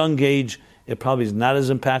very young age, it probably is not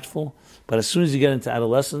as impactful, but as soon as you get into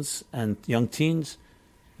adolescence and young teens,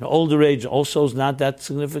 older age also is not that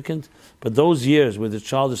significant, but those years where the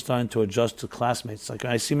child is starting to adjust to classmates, like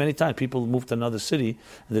I see many times, people move to another city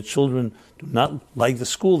and the children do not like the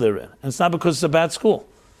school they're in. And it's not because it's a bad school.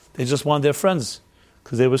 They just want their friends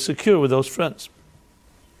because they were secure with those friends.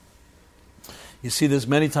 You see this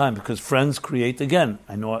many times because friends create, again,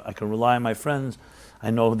 I know I can rely on my friends, I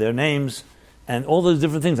know their names, and all those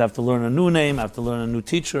different things. I have to learn a new name, I have to learn a new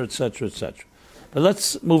teacher, etc., etc. But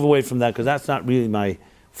let's move away from that because that's not really my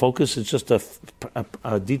focus. It's just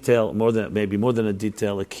a detail, maybe more than a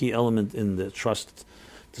detail, a key element in the trust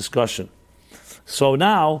discussion. So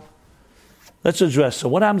now, let's address, so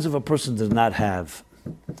what happens if a person does not have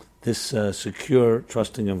this secure,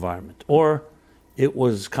 trusting environment? Or it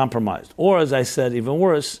was compromised. Or, as I said, even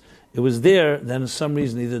worse, it was there, then for some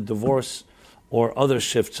reason, either divorce or other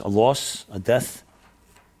shifts, a loss, a death.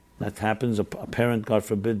 That happens. A parent, God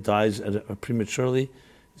forbid, dies prematurely.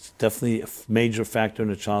 It's definitely a major factor in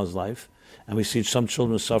a child's life. And we see some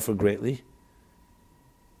children suffer greatly.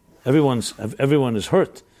 Everyone is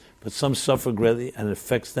hurt, but some suffer greatly and it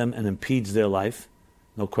affects them and impedes their life,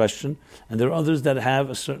 no question. And there are others that have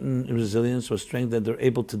a certain resilience or strength that they're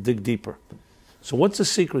able to dig deeper. So what's the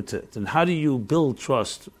secret to it? And how do you build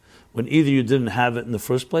trust when either you didn't have it in the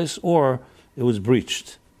first place or it was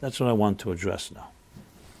breached? That's what I want to address now.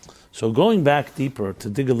 So going back deeper, to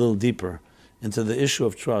dig a little deeper into the issue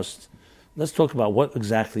of trust, let's talk about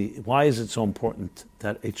why is it so important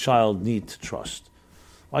that a child needs to trust?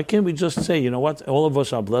 Why can't we just say, what, all of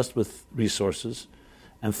us are blessed with resources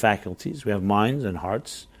and faculties. We have minds and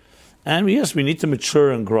hearts. And yes, we need to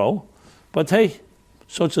mature and grow. But hey,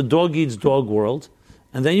 so it's a dog-eats-dog world.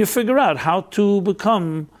 And then you figure out how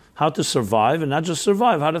to survive, and not just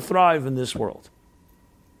survive, how to thrive in this world.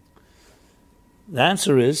 The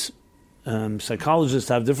answer is, psychologists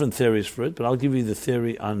have different theories for it, but I'll give you the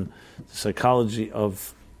theory on the psychology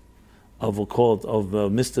of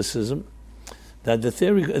mysticism. That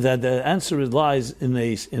the answer lies in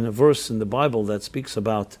a verse in the Bible that speaks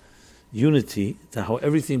about unity, that how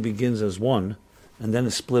everything begins as one, and then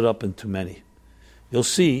is split up into many. You'll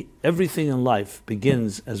see everything in life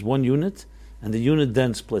begins as one unit, and the unit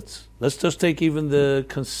then splits. Let's just take even the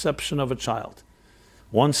conception of a child.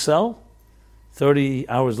 One cell, 30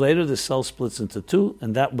 hours later, the cell splits into two,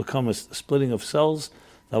 and that becomes a splitting of cells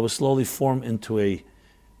that will slowly form into a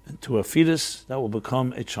fetus that will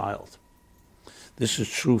become a child. This is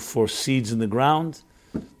true for seeds in the ground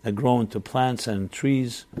that grow into plants and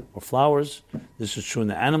trees or flowers. This is true in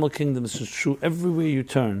the animal kingdom. This is true everywhere you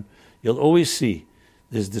turn. You'll always see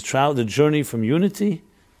there's the journey from unity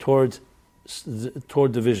toward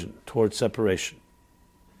division, toward separation.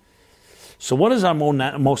 So what is our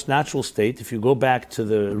most natural state? If you go back to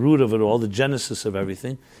the root of it all, the genesis of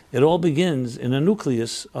everything, it all begins in a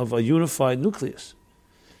nucleus of a unified nucleus.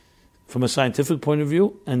 From a scientific point of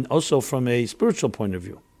view and also from a spiritual point of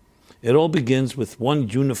view. It all begins with one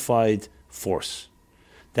unified force.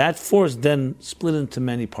 That force then split into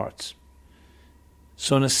many parts.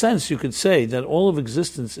 So in a sense, you could say that all of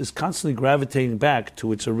existence is constantly gravitating back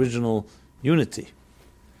to its original unity,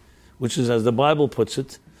 which is, as the Bible puts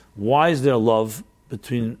it, why is there love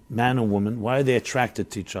between man and woman? Why are they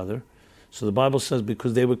attracted to each other? So the Bible says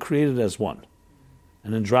because they were created as one,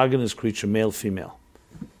 an androgynous creature, male, female,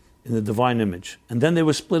 in the divine image. And then they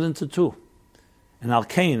were split into two, an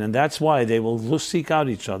alkane, and that's why they will seek out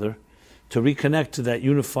each other to reconnect to that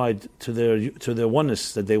unified, to their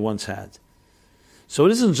oneness that they once had. So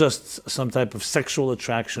it isn't just some type of sexual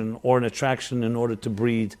attraction or an attraction in order to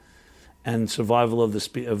breed and survival of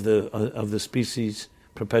the species,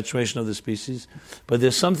 perpetuation of the species, but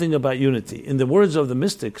there's something about unity. In the words of the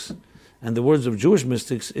mystics and the words of Jewish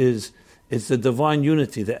mystics it's the divine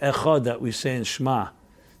unity, the echad that we say in Shema,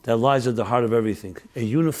 that lies at the heart of everything, a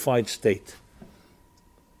unified state,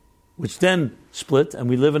 which then split, and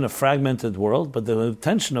we live in a fragmented world, but the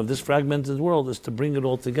intention of this fragmented world is to bring it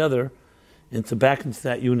all together back into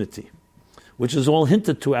that unity. which is all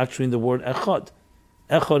hinted to actually in the word echad.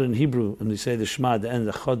 Echad in Hebrew, when we say the Shema, the end,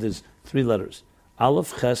 echad is 3 letters.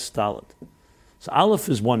 Aleph, Ches, Dalet. So Aleph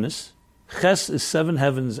is oneness, Ches is 7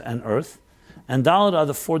 heavens and earth, and Dalet are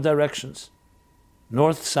the 4 directions,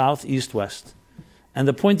 north, south, east, west. And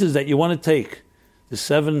the point is that you want to take the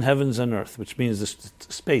 7 heavens and earth, which means the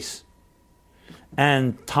space,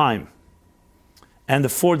 and time, and the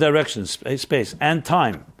 4 directions, space, and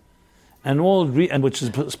time, and and which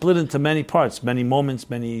is split into many parts, many moments,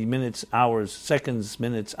 many minutes, hours, seconds,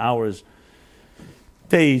 minutes, hours,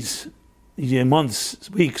 days, months,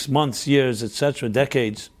 weeks, months, years, etc.,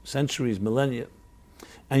 decades, centuries, millennia.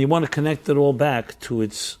 And you want to connect it all back to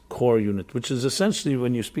its core unit, which is essentially,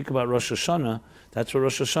 when you speak about Rosh Hashanah, that's what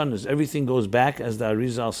Rosh Hashanah is. Everything goes back, as the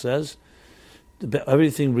Arizal says,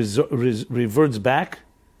 everything reverts back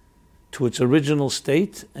to its original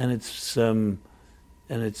state, and it's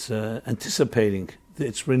anticipating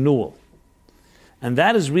its renewal. And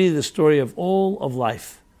that is really the story of all of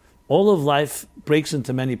life. All of life breaks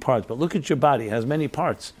into many parts. But look at your body, it has many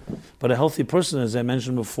parts. But a healthy person, as I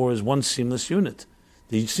mentioned before, is one seamless unit.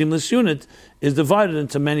 The seamless unit is divided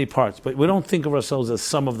into many parts, but we don't think of ourselves as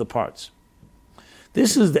sum of the parts.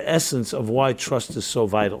 This is the essence of why trust is so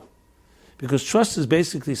vital. Because trust is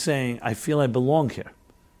basically saying, I feel I belong here.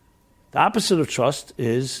 The opposite of trust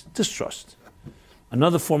is distrust.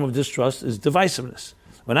 Another form of distrust is divisiveness.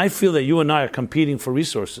 When I feel that you and I are competing for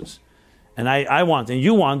resources, and I want and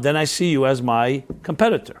you want, then I see you as my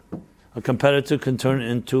competitor. A competitor can turn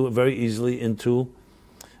into, very easily, into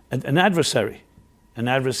an adversary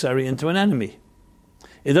into an enemy.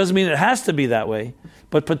 It doesn't mean it has to be that way,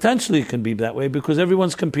 but potentially it can be that way because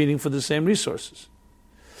everyone's competing for the same resources.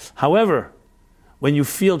 However, when you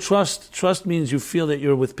feel trust means you feel that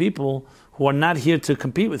you're with people who are not here to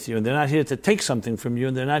compete with you, and they're not here to take something from you,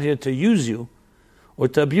 and they're not here to use you or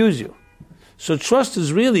to abuse you. So trust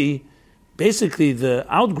is really basically the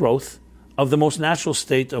outgrowth of the most natural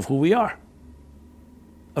state of who we are.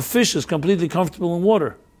 A fish is completely comfortable in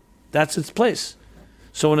water. That's its place.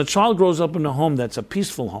 So when a child grows up in a home that's a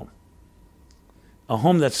peaceful home, a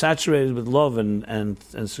home that's saturated with love and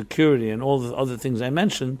security and all the other things I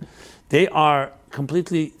mentioned, they are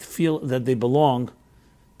completely feel that they belong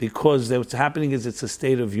because what's happening is it's a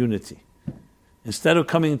state of unity. Instead of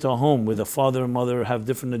coming into a home where the father and mother have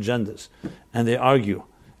different agendas and they argue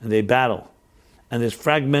and they battle and there's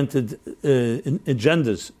fragmented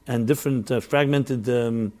agendas and different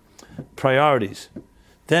fragmented priorities,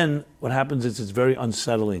 then what happens is it's very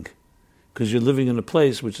unsettling because you're living in a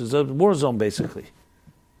place which is a war zone basically,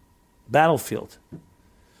 battlefield.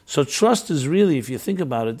 So trust is really, if you think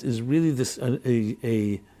about it, is really this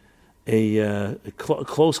a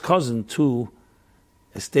close cousin to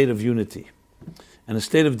a state of unity. And a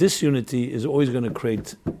state of disunity is always going to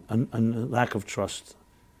create a lack of trust.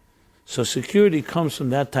 So security comes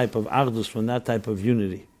from that type of achdus, from that type of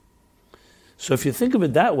unity. So if you think of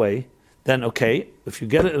it that way, then okay, if you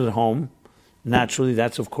get it at home, naturally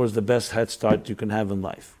that's of course the best head start you can have in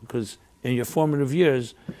life. Because in your formative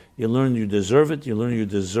years, you learn you deserve it, you learn you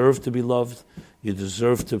deserve to be loved, you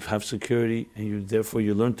deserve to have security, and therefore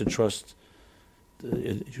you learn to trust.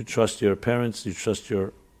 You trust your parents, you trust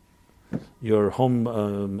your home.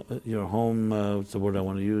 What's the word I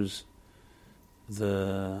want to use?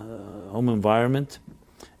 The home environment,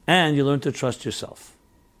 and you learn to trust yourself.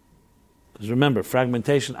 Because remember,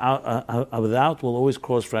 fragmentation without will always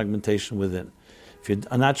cause fragmentation within. If you're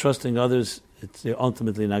not trusting others, you're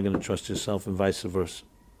ultimately not going to trust yourself, and vice versa.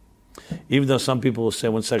 Even though some people will say,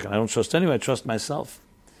 one second, I don't trust anyone, I trust myself.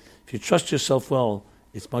 If you trust yourself well,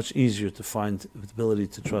 it's much easier to find the ability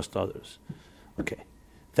to trust others. Okay.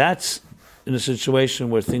 That's in a situation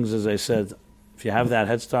where things, as I said, if you have that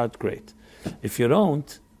head start, great. If you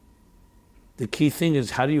don't, the key thing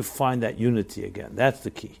is how do you find that unity again? That's the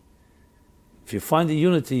key. If you find the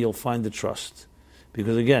unity, you'll find the trust.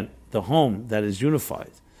 Because again, the home that is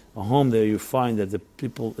unified, a home there you find that the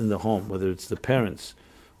people in the home, whether it's the parents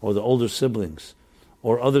or the older siblings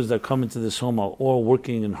or others that come into this home, are all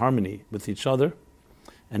working in harmony with each other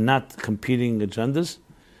and not competing agendas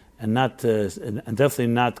and not and definitely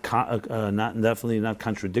not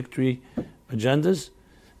contradictory agendas.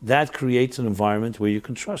 That creates an environment where you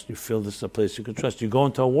can trust. You feel this is a place you can trust. You go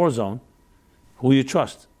into a war zone, who you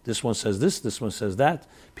trust? This one says this one says that.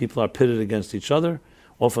 People are pitted against each other.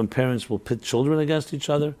 Often parents will pit children against each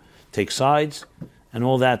other, take sides, and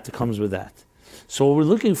all that comes with that. So what we're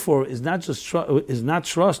looking for is not just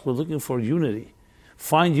trust, we're looking for unity.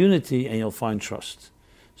 Find unity and you'll find trust.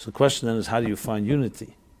 So the question then is, how do you find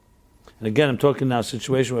unity? And again, I'm talking now a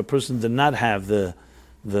situation where a person did not have the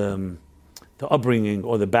upbringing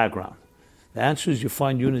or the background. The answer is you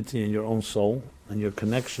find unity in your own soul and your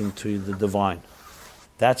connection to the divine.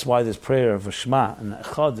 That's why this prayer of Shema and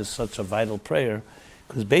Echad is such a vital prayer,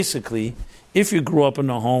 because basically, if you grew up in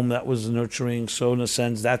a home that was nurturing, so in a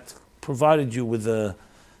sense that provided you with the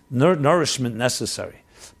nourishment necessary.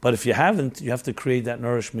 But if you haven't, you have to create that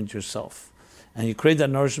nourishment yourself. And you create that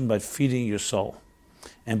nourishment by feeding your soul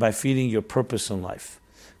and by feeding your purpose in life,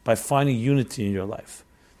 by finding unity in your life.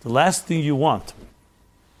 The last thing you want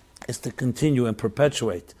is to continue and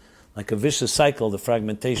perpetuate, like a vicious cycle, the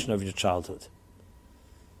fragmentation of your childhood.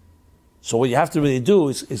 So what you have to really do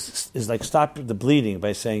is like stop the bleeding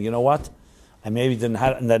by saying, you know what, I maybe did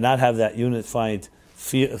not have that unified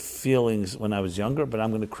feelings when I was younger, but I'm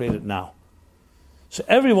going to create it now. So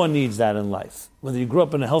everyone needs that in life, whether you grew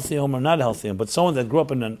up in a healthy home or not a healthy home. But someone that grew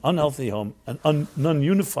up in an unhealthy home, an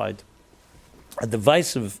non-unified, a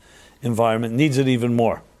divisive environment, needs it even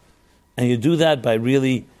more. And you do that by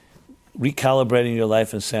really recalibrating your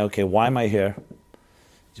life and saying, okay, why am I here?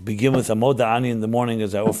 You begin with a moda'ani in the morning,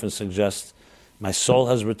 as I often suggest. My soul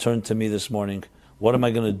has returned to me this morning. What am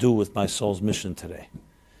I going to do with my soul's mission today?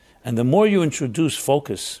 And the more you introduce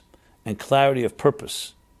focus and clarity of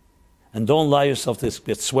purpose, and don't allow yourself to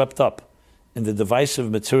get swept up in the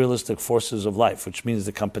divisive materialistic forces of life, which means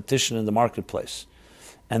the competition in the marketplace,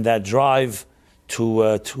 and that drive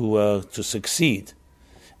to succeed,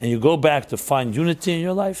 and you go back to find unity in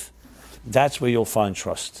your life, that's where you'll find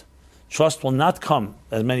trust. Trust will not come,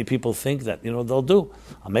 as many people think that, they'll do.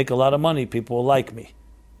 I'll make a lot of money, people will like me.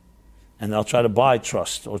 And they'll try to buy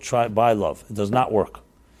trust or try to buy love. It does not work.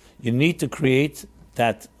 You need to create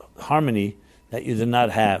that harmony that you did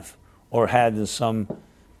not have or had in some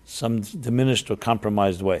diminished or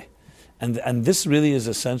compromised way. And this really is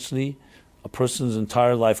essentially a person's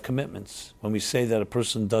entire life commitments. When we say that a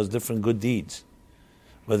person does different good deeds,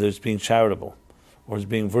 whether it's being charitable, or it's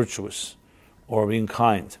being virtuous, or being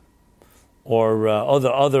kind, or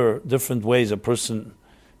other different ways a person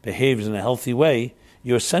behaves in a healthy way,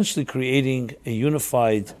 you're essentially creating a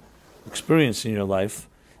unified experience in your life,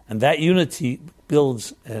 and that unity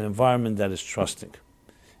builds an environment that is trusting.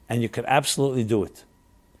 And you can absolutely do it.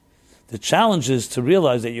 The challenge is to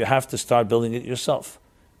realize that you have to start building it yourself,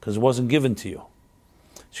 because it wasn't given to you.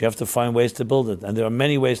 So you have to find ways to build it, and there are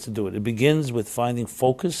many ways to do it. It begins with finding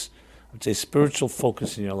focus, I would say spiritual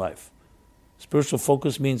focus in your life. Spiritual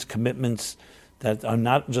focus means commitments that are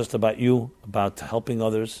not just about you, about helping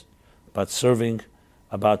others, about serving,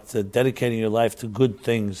 about dedicating your life to good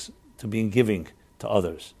things, to being giving to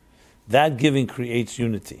others. That giving creates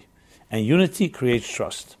unity, and unity creates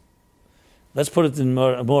trust. Let's put it in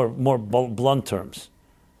more blunt terms.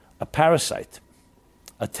 A parasite,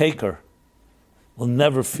 a taker, will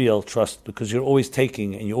never feel trust because you're always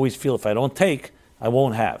taking, and you always feel, if I don't take, I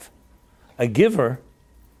won't have. A giver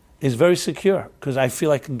is very secure because I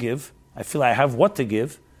feel I can give. I feel I have what to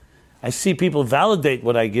give. I see people validate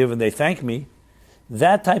what I give and they thank me.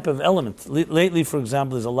 That type of element. Lately, for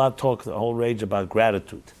example, there's a lot of talk, the whole rage about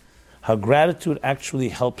gratitude. How gratitude actually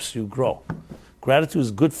helps you grow. Gratitude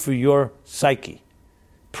is good for your psyche.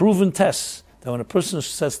 Proven tests that when a person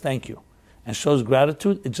says thank you and shows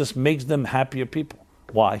gratitude, it just makes them happier people.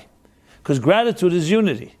 Why? Because gratitude is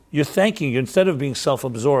unity. You're thanking you instead of being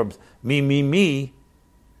self-absorbed, me,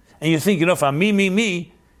 and you think, if I'm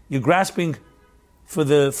me, you're grasping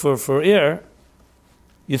for air.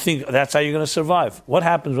 You think that's how you're going to survive. What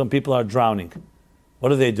happens when people are drowning? What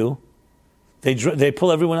do? They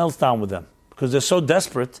pull everyone else down with them because they're so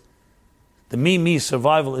desperate. The me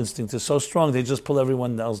survival instinct is so strong, they just pull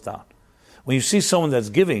everyone else down. When you see someone that's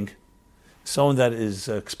giving, someone that is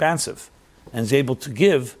expansive and is able to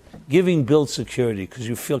give, giving builds security because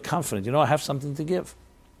you feel confident. I have something to give.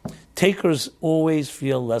 Takers always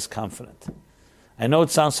feel less confident. I know it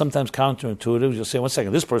sounds sometimes counterintuitive. You'll say, one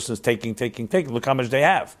second, this person is taking. Look how much they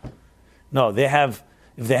have. No, they have.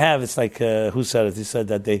 If they have, it's like, who said it? He said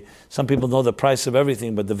that some people know the price of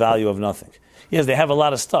everything but the value of nothing. Yes, they have a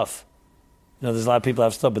lot of stuff. There's a lot of people who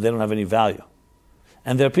have stuff, but they don't have any value.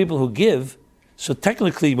 And there are people who give. So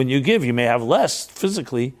technically, when you give, you may have less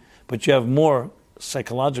physically, but you have more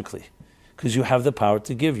psychologically because you have the power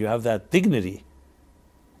to give. You have that dignity.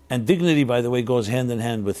 And dignity, by the way, goes hand in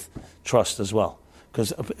hand with trust as well.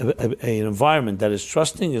 Because an environment that is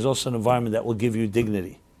trusting is also an environment that will give you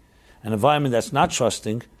dignity. An environment that's not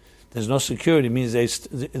trusting, there's no security, means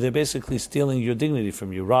they're basically stealing your dignity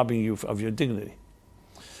from you, robbing you of your dignity.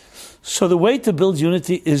 So the way to build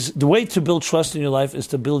trust in your life is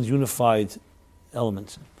to build unified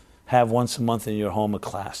elements. Have once a month in your home a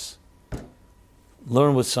class.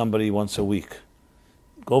 Learn with somebody once a week.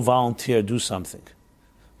 Go volunteer, do something.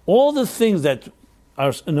 All the things that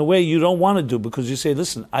are in a way you don't want to do because you say,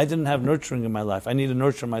 listen, I didn't have nurturing in my life. I need to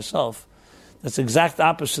nurture myself. That's the exact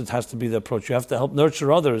opposite has to be the approach. You have to help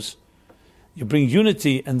nurture others. You bring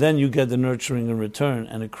unity, and then you get the nurturing in return,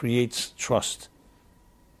 and it creates trust.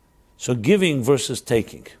 So giving versus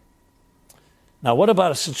taking. Now, what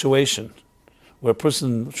about a situation where a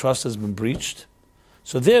person's trust has been breached?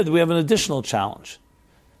 So there we have an additional challenge.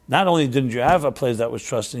 Not only didn't you have a place that was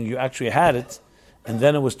trusting, you actually had it, and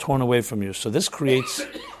then it was torn away from you. So this creates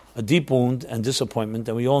a deep wound and disappointment,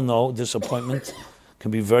 and we all know disappointment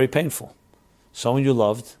can be very painful. Someone you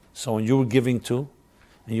loved, someone you were giving to,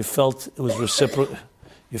 and you felt it was reciprocal.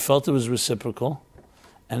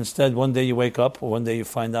 And instead, one day you wake up, or one day you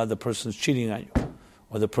find out the person's cheating on you,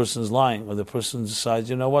 or the person's lying, or the person decides,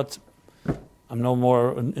 you know what, I'm no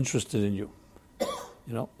more interested in you.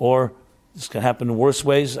 Or this can happen in worse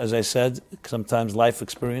ways, as I said, sometimes life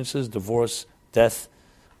experiences, divorce, death,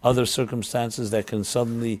 other circumstances that can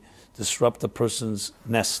suddenly disrupt a person's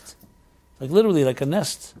nest. Literally like a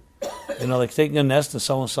nest. Like taking a nest and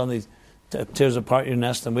someone suddenly tears apart your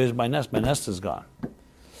nest, and where's my nest? My nest is gone.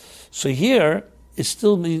 So here, it's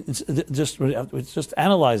just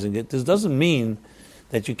analyzing it. This doesn't mean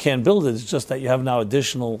that you can't build it. It's just that you have now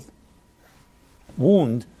additional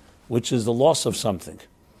wound, which is the loss of something.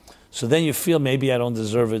 So then you feel maybe I don't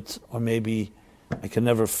deserve it, or maybe I can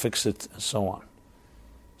never fix it, and so on.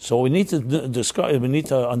 So we need to discuss. We need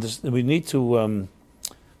to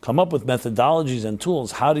come up with methodologies and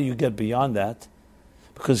tools. How do you get beyond that?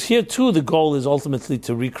 Because here too, the goal is ultimately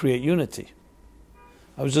to recreate unity.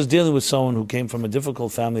 I was just dealing with someone who came from a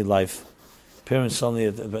difficult family life. Parents suddenly,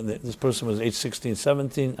 this person was age 16,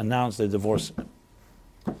 17, announced they're divorcing.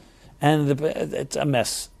 And it's a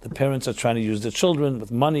mess. The parents are trying to use the children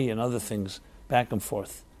with money and other things, back and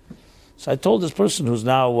forth. So I told this person who's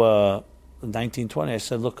now 19, 20, I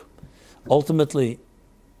said, look, ultimately,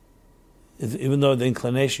 even though your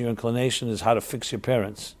inclination is how to fix your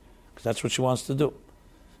parents, because that's what she wants to do.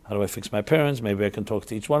 How do I fix my parents? Maybe I can talk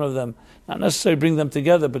to each one of them. Not necessarily bring them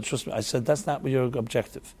together, but trust me, I said, that's not your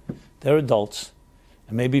objective. They're adults,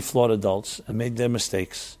 and maybe flawed adults, and made their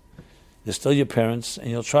mistakes. They're still your parents, and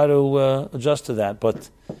you'll try to adjust to that. But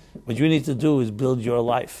what you need to do is build your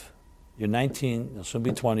life. You're 19, you'll soon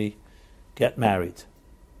be 20. Get married.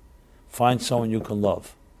 Find someone you can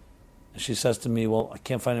love. And she says to me, well, I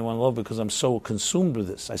can't find anyone to love because I'm so consumed with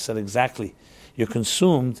this. I said, exactly. You're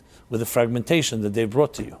consumed with the fragmentation that they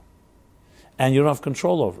brought to you. And you don't have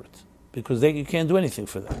control over it because you can't do anything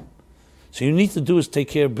for them. So you need to do is take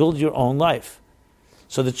care, build your own life.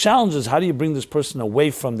 So the challenge is, how do you bring this person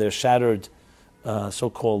away from their shattered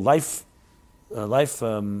so-called life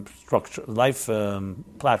structure,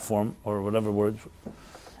 platform, or whatever word,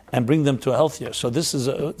 and bring them to a healthier. So this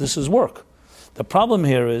is work. The problem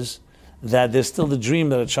here is that there's still the dream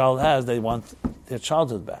that a child has. They want their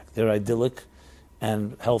childhood back, their idyllic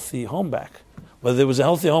and healthy home back. Whether there was a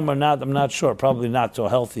healthy home or not, I'm not sure. Probably not so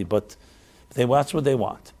healthy, but that's what they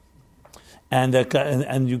want.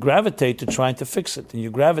 And you gravitate to trying to fix it, and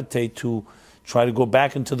you gravitate to try to go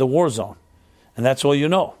back into the war zone, and that's all you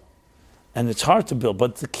know. And it's hard to build,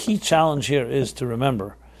 but the key challenge here is to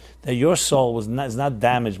remember that your soul is not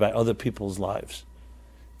damaged by other people's lives,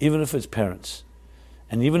 even if it's parents,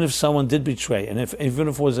 and even if someone did betray, and even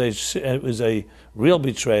if it was a real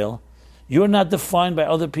betrayal, you're not defined by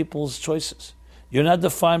other people's choices. You're not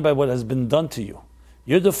defined by what has been done to you.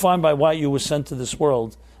 You're defined by why you were sent to this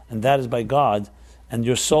world, and that is by God and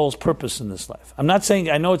your soul's purpose in this life. I'm not saying,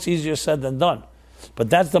 I know it's easier said than done, but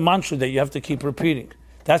that's the mantra that you have to keep repeating.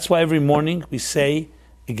 That's why every morning we say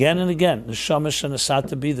again and again, Neshama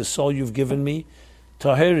shenasata bi, the soul you've given me,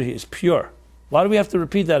 tahiri, is pure. Why do we have to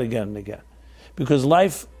repeat that again and again? Because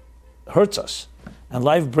life hurts us, and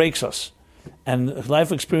life breaks us, and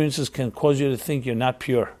life experiences can cause you to think you're not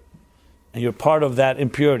pure, and you're part of that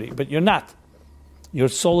impurity, but you're not. Your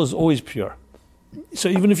soul is always pure. So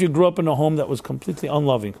even if you grew up in a home that was completely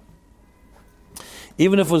unloving,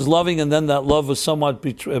 even if it was loving and then that love was somewhat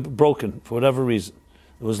broken for whatever reason,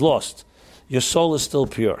 it was lost, your soul is still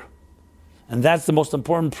pure. And that's the most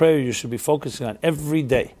important prayer you should be focusing on every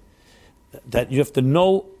day. That you have to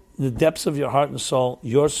know the depths of your heart and soul,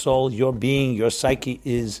 your being, your psyche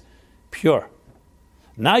is pure.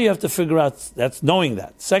 Now you have to figure out, that's knowing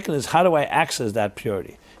that. Second is, how do I access that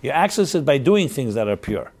purity? You access it by doing things that are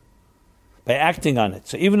pure, by acting on it.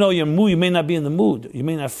 So even though you may not be in the mood, you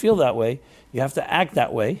may not feel that way, you have to act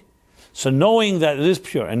that way. So knowing that it is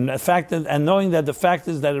pure, and knowing that the fact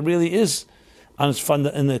is that it really is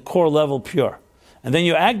in the core level pure. And then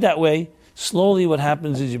you act that way, slowly what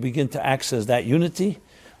happens is you begin to access that unity,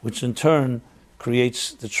 which in turn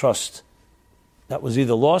creates the trust that was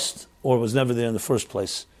either lost or was never there in the first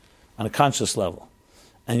place on a conscious level.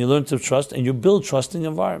 And you learn to trust, and you build trusting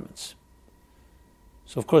environments.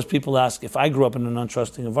 So of course people ask, if I grew up in an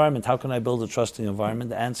untrusting environment, how can I build a trusting environment?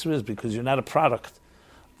 The answer is because you're not a product.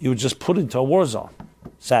 You were just put into a war zone,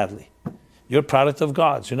 sadly. You're a product of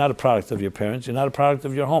God's. You're not a product of your parents. You're not a product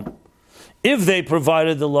of your home. If they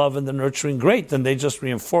provided the love and the nurturing, great, then they just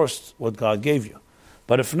reinforced what God gave you.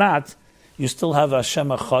 But if not, you still have Hashem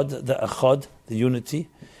Echad, the unity,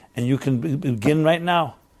 and you can begin right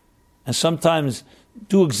now. And sometimes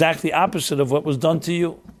do exactly opposite of what was done to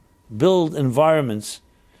you. Build environments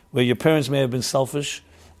where your parents may have been selfish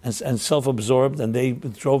and self-absorbed, and they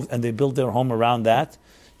built their home around that.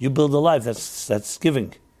 You build a life that's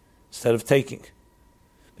giving instead of taking,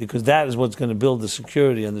 because that is what's going to build the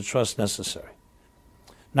security and the trust necessary.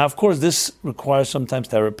 Now, of course, this requires sometimes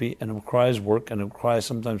therapy, and it requires work, and it requires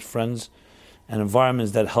sometimes friends and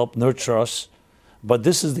environments that help nurture us. But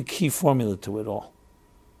this is the key formula to it all.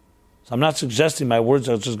 So I'm not suggesting my words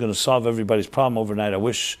are just going to solve everybody's problem overnight. I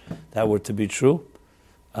wish that were to be true.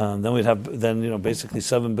 Then we'd have basically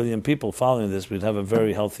 7 billion people following this. We'd have a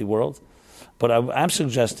very healthy world. But I'm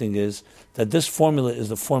suggesting is that this formula is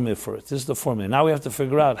the formula for it. This is the formula. Now we have to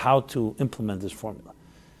figure out how to implement this formula.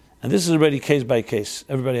 And this is already case by case.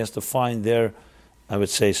 Everybody has to find their, I would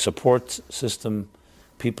say, support system,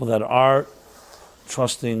 people that are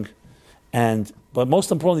trusting, but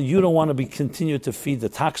most importantly, you don't want to continue to feed the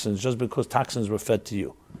toxins just because toxins were fed to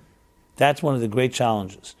you. That's one of the great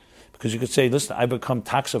challenges. Because you could say, listen, I become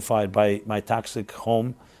toxified by my toxic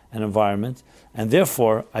home and environment, and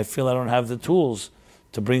therefore I feel I don't have the tools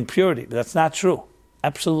to bring purity. But that's not true.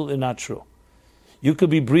 Absolutely not true. You could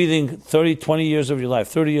be breathing 30, 20 years of your life,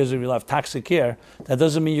 30 years of your life, toxic air. That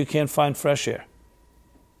doesn't mean you can't find fresh air.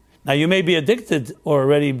 Now, you may be addicted or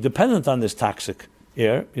already dependent on this toxic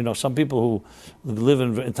air. Some people who live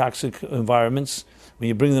in toxic environments, when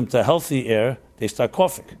you bring them to healthy air, they start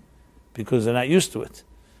coughing because they're not used to it.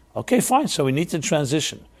 Okay, fine. So we need to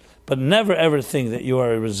transition. But never ever think that you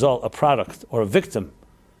are a product, or a victim,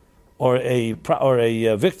 or a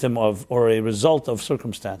victim of, or a result of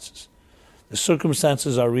circumstances. The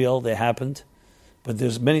circumstances are real, they happened, but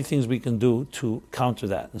there's many things we can do to counter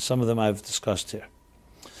that, and some of them I've discussed here.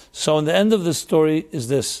 So in the end of the story is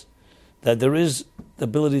this, that there is the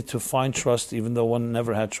ability to find trust even though one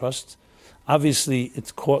never had trust. Obviously,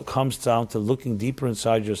 it comes down to looking deeper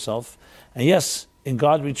inside yourself. And yes, in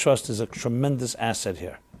God we trust is a tremendous asset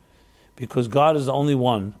here, because God is the only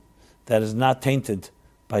one that is not tainted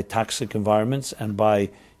by toxic environments and by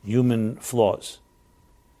human flaws.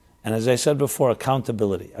 And as I said before,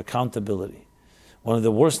 accountability. One of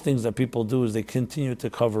the worst things that people do is they continue to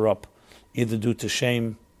cover up, either due to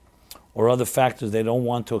shame or other factors. They don't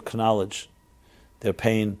want to acknowledge their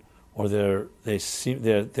pain or their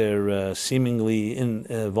seemingly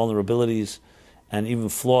vulnerabilities and even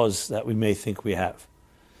flaws that we may think we have.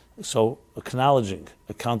 So acknowledging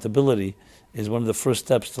accountability is one of the first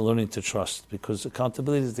steps to learning to trust, because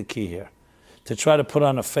accountability is the key here. To try to put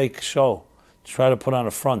on a fake show, to try to put on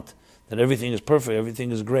a front that everything is perfect,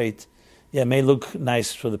 everything is great, it may look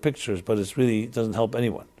nice for the pictures, but it really doesn't help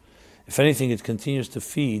anyone. If anything, it continues to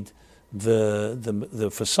feed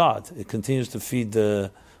the facade. It continues to feed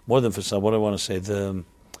the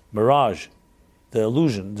mirage, the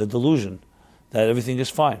illusion, the delusion that everything is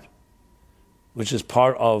fine, which is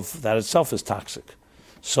part of that itself is toxic.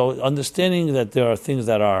 So understanding that there are things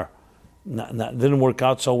that didn't work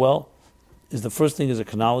out so well is the first thing, is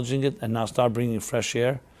acknowledging it, and now start bringing fresh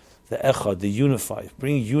air, the echad, the unify,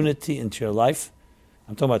 bring unity into your life.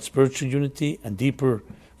 I'm talking about spiritual unity and deeper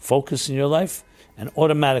focus in your life, and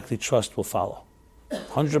automatically trust will follow,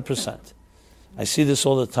 100%. I see this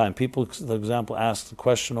all the time. People, for example, ask the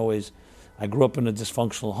question always, I grew up in a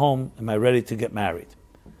dysfunctional home, am I ready to get married?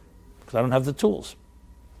 Because I don't have the tools.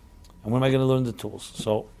 And when am I going to learn the tools?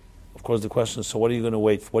 So, of course, the question is, so what are you going to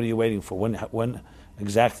wait for? What are you waiting for? When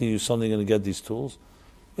exactly are you suddenly going to get these tools?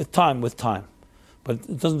 With time. But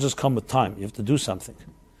it doesn't just come with time. You have to do something.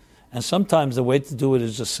 And sometimes the way to do it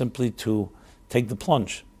is just simply to take the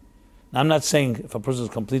plunge. Now, I'm not saying if a person is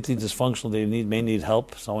completely dysfunctional, they may need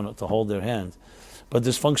help, someone to hold their hand. But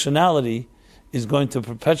dysfunctionality is going to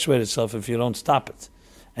perpetuate itself if you don't stop it.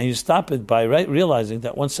 And you stop it by realizing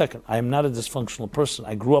that, one second, I am not a dysfunctional person.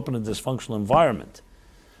 I grew up in a dysfunctional environment.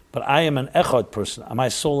 But I am an echad person. My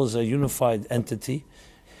soul is a unified entity.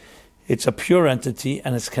 It's a pure entity,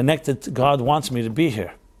 and it's connected to God wants me to be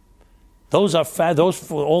here. Those are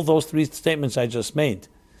all those three statements I just made.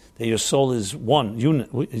 That your soul is one,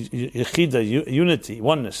 unity,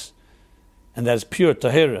 oneness. and that's pure,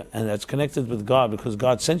 tahira, and that's connected with God because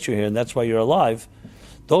God sent you here and that's why you're alive,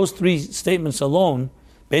 those three statements alone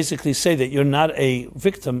basically say that you're not a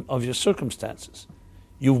victim of your circumstances.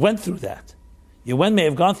 You went through that. You may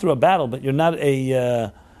have gone through a battle, but you're not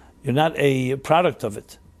a product of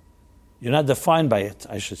it. You're not defined by it,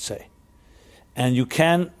 I should say. And you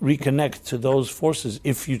can reconnect to those forces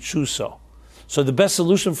if you choose so. So the best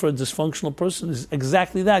solution for a dysfunctional person is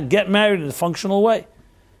exactly that. Get married in a functional way.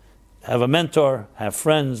 Have a mentor, have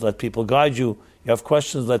friends, let people guide you. You have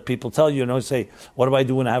questions, let people tell you, say, what do I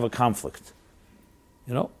do when I have a conflict?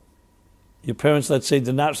 Your parents, let's say,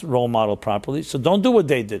 did not role model properly, so don't do what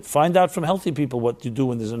they did. Find out from healthy people what you do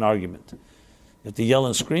when there's an argument. You have to yell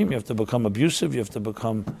and scream, you have to become abusive, you have to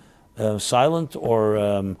become silent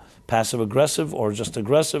or passive-aggressive or just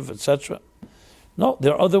aggressive, etc. No,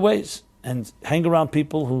 there are other ways. And hang around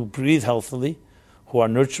people who breathe healthily, who are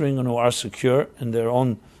nurturing and who are secure in their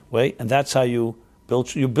own way, and that's how you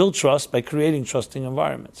build trust by creating trusting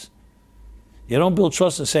environments. You don't build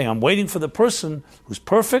trust and saying, I'm waiting for the person who's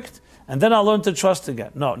perfect, and then I'll learn to trust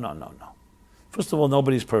again. No. First of all,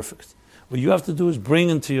 nobody's perfect. What you have to do is bring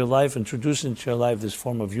into your life, introduce into your life this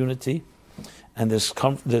form of unity and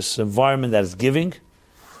this environment that is giving,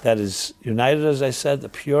 that is united, as I said, the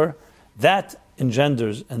pure. That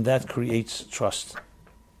engenders and that creates trust.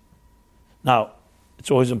 Now, it's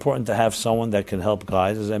always important to have someone that can help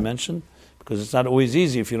guide, as I mentioned, because it's not always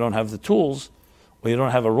easy if you don't have the tools, or you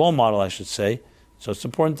don't have a role model, I should say. So it's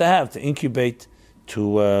important to incubate,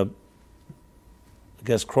 to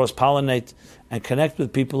cross-pollinate and connect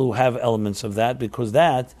with people who have elements of that, because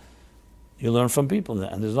that you learn from people.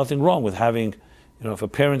 And there's nothing wrong with having, if a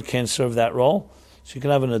parent can't serve that role, so you can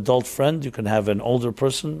have an adult friend, you can have an older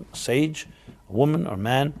person, a sage, a woman or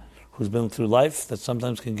man who's been through life that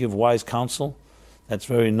sometimes can give wise counsel that's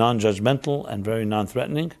very non-judgmental and very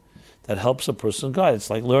non-threatening, that helps a person guide. It's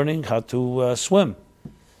like learning how to swim.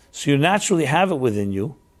 So you naturally have it within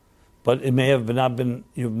you, but you may not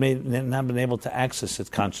been able to access it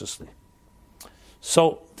consciously.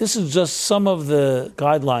 So this is just some of the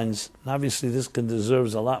guidelines. And obviously this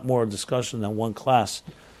deserves a lot more discussion than one class,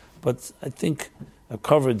 but I think I've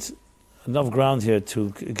covered enough ground here to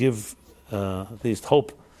give at least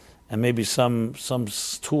hope and maybe some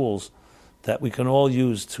tools that we can all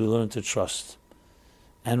use to learn to trust.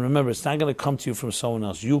 And remember, it's not going to come to you from someone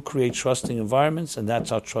else. You create trusting environments, and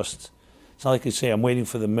that's our trust. It's not like you say, I'm waiting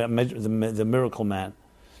for the miracle man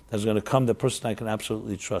that's going to come, the person I can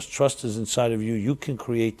absolutely trust. Trust is inside of you. You can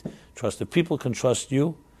create trust. If people can trust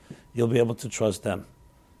you, you'll be able to trust them.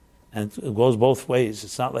 And it goes both ways.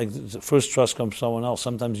 It's not like the first trust comes from someone else.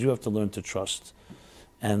 Sometimes you have to learn to trust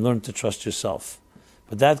and learn to trust yourself.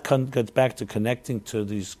 But that gets back to connecting to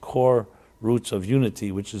these core roots of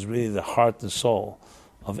unity, which is really the heart and soul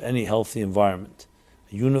of any healthy environment.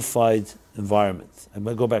 A unified environment. I'm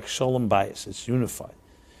going to go back, Sholem Bayis, it's unified.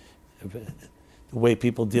 The way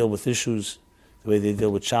people deal with issues, the way they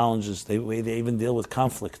deal with challenges, the way they even deal with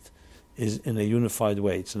conflict is in a unified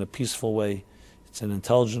way. It's in a peaceful way. It's an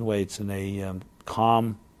intelligent way. It's in a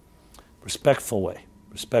calm, respectful way.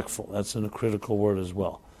 Respectful, that's a critical word as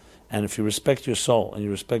well. And if you respect your soul, and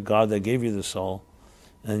you respect God that gave you the soul,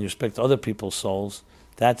 and you respect other people's souls,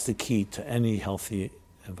 that's the key to any healthy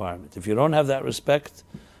environment. If you don't have that respect,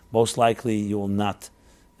 most likely you will not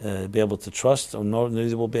be able to trust, or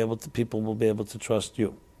neither will people will be able to trust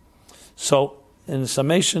you. So, in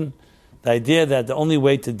summation, the idea that the only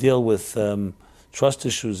way to deal with trust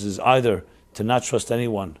issues is either to not trust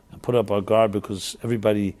anyone and put up our guard because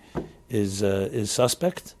everybody is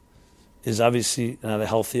suspect, is obviously not a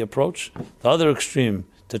healthy approach. The other extreme,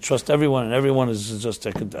 to trust everyone and everyone is just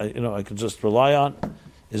I could just rely on,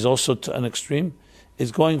 is also an extreme.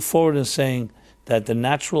 Is going forward and saying that the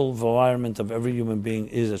natural environment of every human being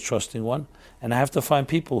is a trusting one, and I have to find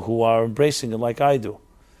people who are embracing it like I do.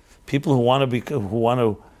 People who want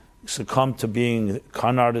to succumb to being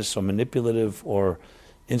con artists or manipulative or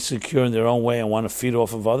insecure in their own way and want to feed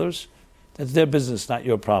off of others. That's their business, not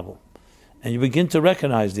your problem. And you begin to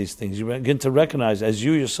recognize these things. You begin to recognize, as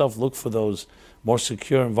you yourself look for those more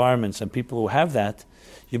secure environments and people who have that,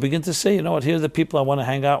 you begin to say, you know what, here are the people I want to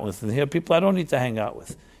hang out with, and here are people I don't need to hang out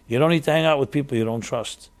with. You don't need to hang out with people you don't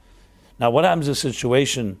trust. Now, what happens in a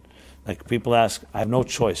situation, like people ask, I have no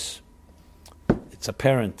choice. It's a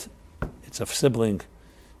parent, it's a sibling,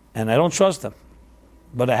 and I don't trust them,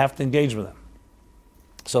 but I have to engage with them.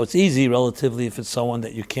 So it's easy, relatively, if it's someone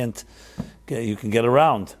that you can get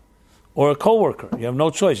around. Or a coworker, you have no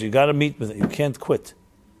choice. You got to meet with it. You can't quit.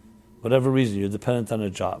 Whatever reason, you're dependent on a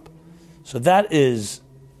job. So that is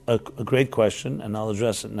a great question, and I'll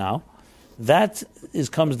address it now. That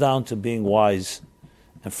comes down to being wise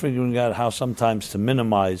and figuring out how sometimes to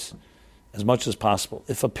minimize as much as possible.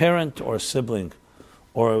 If a parent or a sibling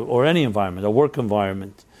or any environment, a work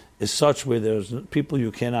environment, is such where there's people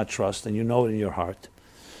you cannot trust and you know it in your heart,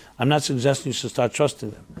 I'm not suggesting you should start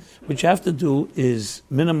trusting them. What you have to do is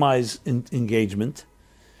minimize engagement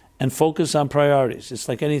and focus on priorities. It's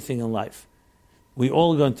like anything in life. We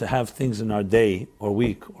all are going to have things in our day or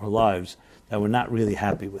week or lives that we're not really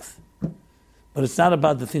happy with. But it's not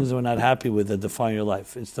about the things that we're not happy with that define your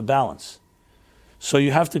life. It's the balance. So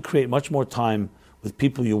you have to create much more time with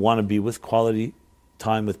people you want to be with, quality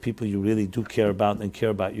time with people you really do care about and care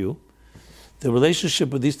about you. The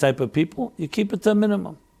relationship with these type of people, you keep it to a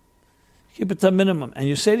minimum. Keep it to a minimum. And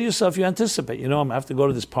you say to yourself, you anticipate, I'm going to have to go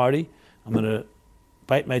to this party. I'm going to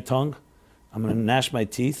bite my tongue. I'm going to gnash my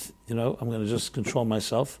teeth. I'm going to just control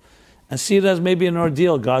myself. And see it as maybe an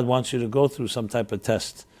ordeal God wants you to go through, some type of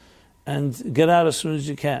test. And get out as soon as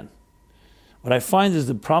you can. What I find is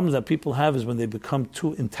the problem that people have is when they become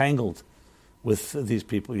too entangled with these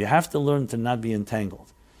people. You have to learn to not be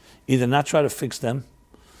entangled. Either not try to fix them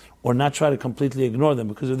or not try to completely ignore them,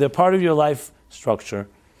 because if they're part of your life structure,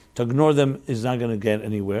 to ignore them is not going to get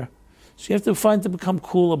anywhere. So you have to find to become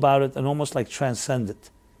cool about it and almost like transcend it.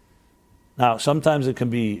 Now, sometimes it can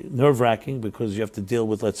be nerve-wracking because you have to deal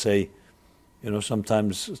with, let's say,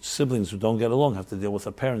 sometimes siblings who don't get along have to deal with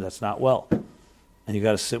a parent that's not well. And you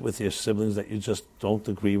got to sit with your siblings that you just don't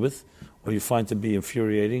agree with, or you find to be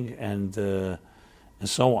infuriating, and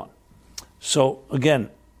so on. So again,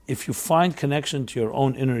 if you find connection to your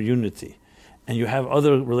own inner unity, and you have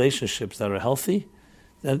other relationships that are healthy,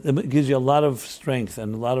 that gives you a lot of strength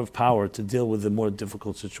and a lot of power to deal with the more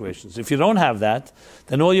difficult situations. If you don't have that,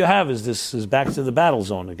 then all you have is back to the battle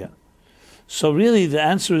zone again. So really the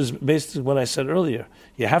answer is basically what I said earlier.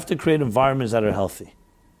 You have to create environments that are healthy.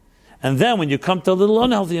 And then when you come to a little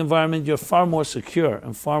unhealthy environment, you're far more secure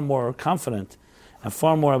and far more confident and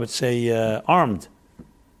far more, I would say, armed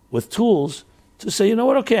with tools to say,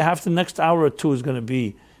 okay, half the next hour or two is going to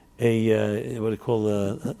be a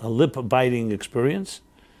lip-biting experience.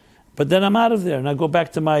 But then I'm out of there and I go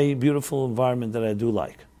back to my beautiful environment that I do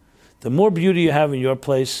like. The more beauty you have in your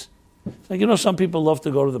place, it's like, some people love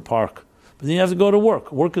to go to the park, but then you have to go to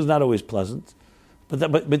work. Work is not always pleasant.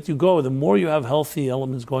 But you go, the more you have healthy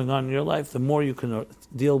elements going on in your life, the more you can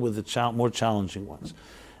deal with the more challenging ones.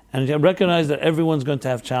 And you recognize that everyone's going to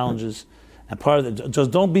have challenges, and part of it,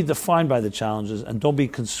 just don't be defined by the challenges and don't be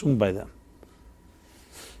consumed by them.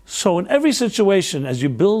 So in every situation, as you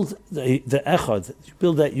build the echad, you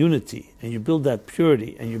build that unity, and you build that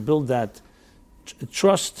purity, and you build that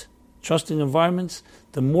trusting environments,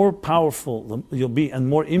 the more powerful you'll be and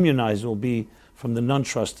more immunized you'll be from the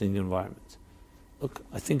non-trusting environment. Look,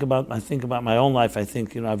 I think about my own life. I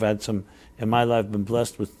think, I've had in my life, been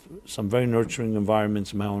blessed with some very nurturing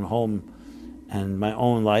environments in my own home and my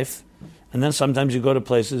own life. And then sometimes you go to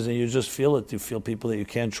places and you just feel it. You feel people that you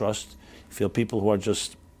can't trust. You feel people who are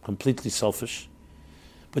just completely selfish.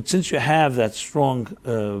 But since you have that strong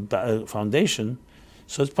foundation,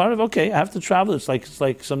 so it's part of, okay, I have to travel. It's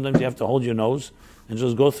like sometimes you have to hold your nose and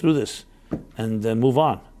just go through this and move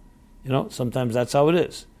on. Sometimes that's how it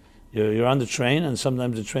is. You're on the train, and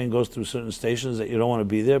sometimes the train goes through certain stations that you don't want to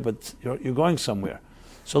be there, but you're going somewhere.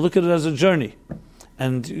 So look at it as a journey.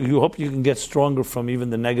 And you hope you can get stronger from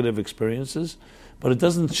even the negative experiences, but it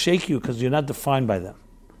doesn't shake you because you're not defined by them.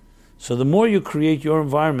 So the more you create your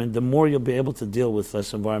environment, the more you'll be able to deal with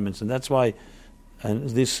less environments. And that's why, and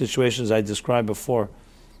these situations I described before,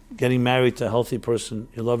 getting married to a healthy person,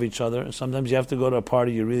 you love each other, and sometimes you have to go to a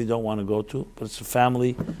party you really don't want to go to, but it's a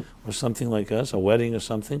family or something like us, a wedding or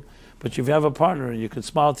something. But if you have a partner, you can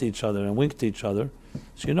smile to each other and wink to each other.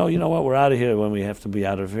 So you know what, we're out of here when we have to be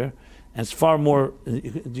out of here. And it's far more,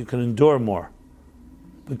 you can endure more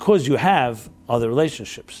because you have other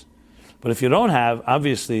relationships. But if you don't have,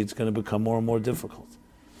 obviously it's going to become more and more difficult.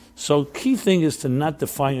 So key thing is to not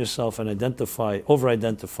define yourself and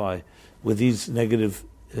over-identify with these negative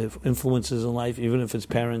influences in life, even if it's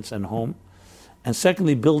parents and home. And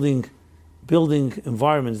secondly, building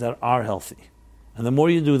environments that are healthy. And the more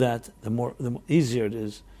you do that, the more easier it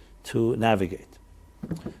is to navigate.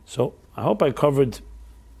 So I hope I covered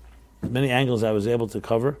as many angles I was able to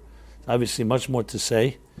cover. Obviously much more to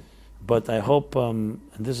say, but I hope, and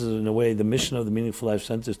this is in a way the mission of the Meaningful Life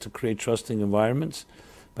Center, is to create trusting environments,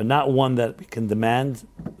 but not one that we can demand.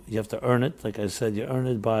 You have to earn it. Like I said, you earn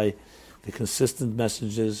it by the consistent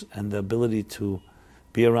messages and the ability to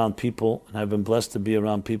be around people. And I've been blessed to be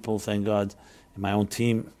around people, thank God, in my own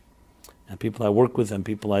team, and people I work with and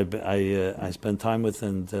people I spend time with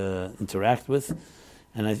and interact with.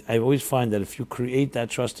 And I always find that if you create that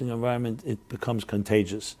trusting environment, it becomes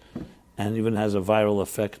contagious and even has a viral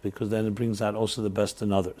effect, because then it brings out also the best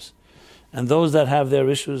in others. And those that have their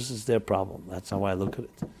issues, is their problem. That's how I look at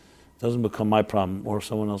it. It doesn't become my problem or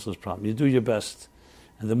someone else's problem. You do your best.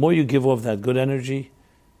 And the more you give off that good energy,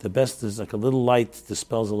 the best is like a little light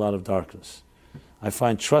dispels a lot of darkness. I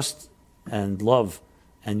find trust and love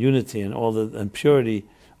and unity and purity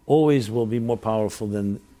always will be more powerful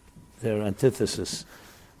than their antithesis,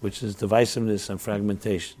 which is divisiveness and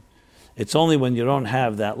fragmentation. It's only when you don't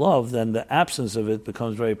have that love, then the absence of it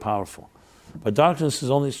becomes very powerful. But darkness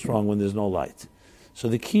is only strong when there's no light. So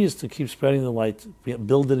the key is to keep spreading the light,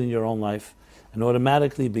 build it in your own life, and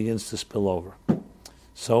automatically it begins to spill over.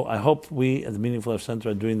 So I hope we at the Meaningful Life Center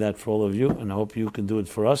are doing that for all of you, and I hope you can do it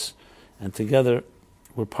for us. And together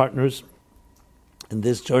we're partners in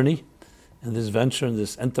this journey, in this venture, in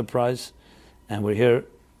this enterprise. And we're here,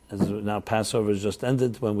 as now Passover has just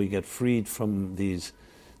ended, when we get freed from these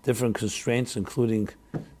different constraints, including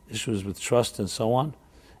issues with trust and so on.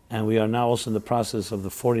 And we are now also in the process of the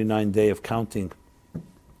 49 day of counting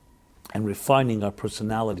and refining our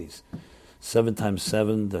personalities. 7 times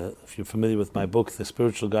 7, if you're familiar with my book, The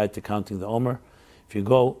Spiritual Guide to Counting the Omer, if you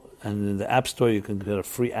go and in the App Store you can get a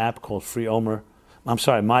free app called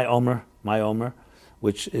My Omer,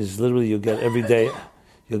 which is literally you'll get every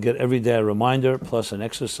day a reminder plus an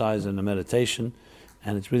exercise and a meditation.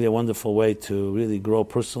 And it's really a wonderful way to really grow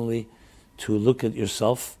personally, to look at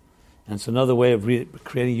yourself. And it's another way of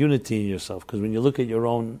creating unity in yourself, because when you look at your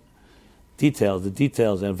own details,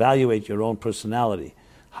 and evaluate your own personality,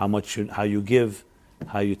 how you give,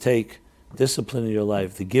 how you take, discipline in your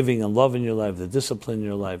life, the giving and love in your life, the discipline in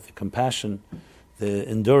your life, the compassion, the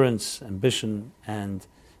endurance, ambition, and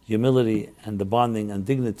humility, and the bonding and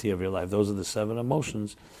dignity of your life. Those are the 7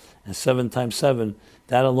 emotions. And 7 times 7,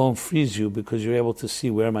 that alone frees you, because you're able to see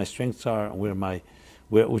where my strengths are and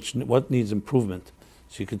what needs improvement.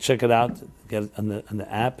 So you can check it out, get it on the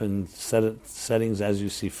app, and set it settings as you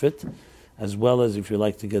see fit. As well as if you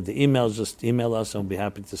like to get the emails, just email us and we'll be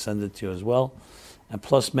happy to send it to you as well. And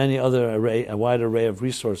plus many other a wide array of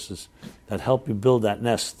resources that help you build that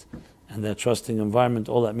nest and that trusting environment,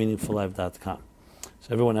 all at meaningfullife.com. So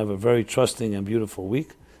everyone have a very trusting and beautiful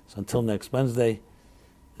week. So until next Wednesday,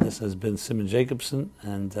 this has been Simon Jacobson,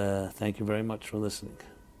 and thank you very much for listening.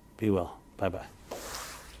 Be well. Bye-bye.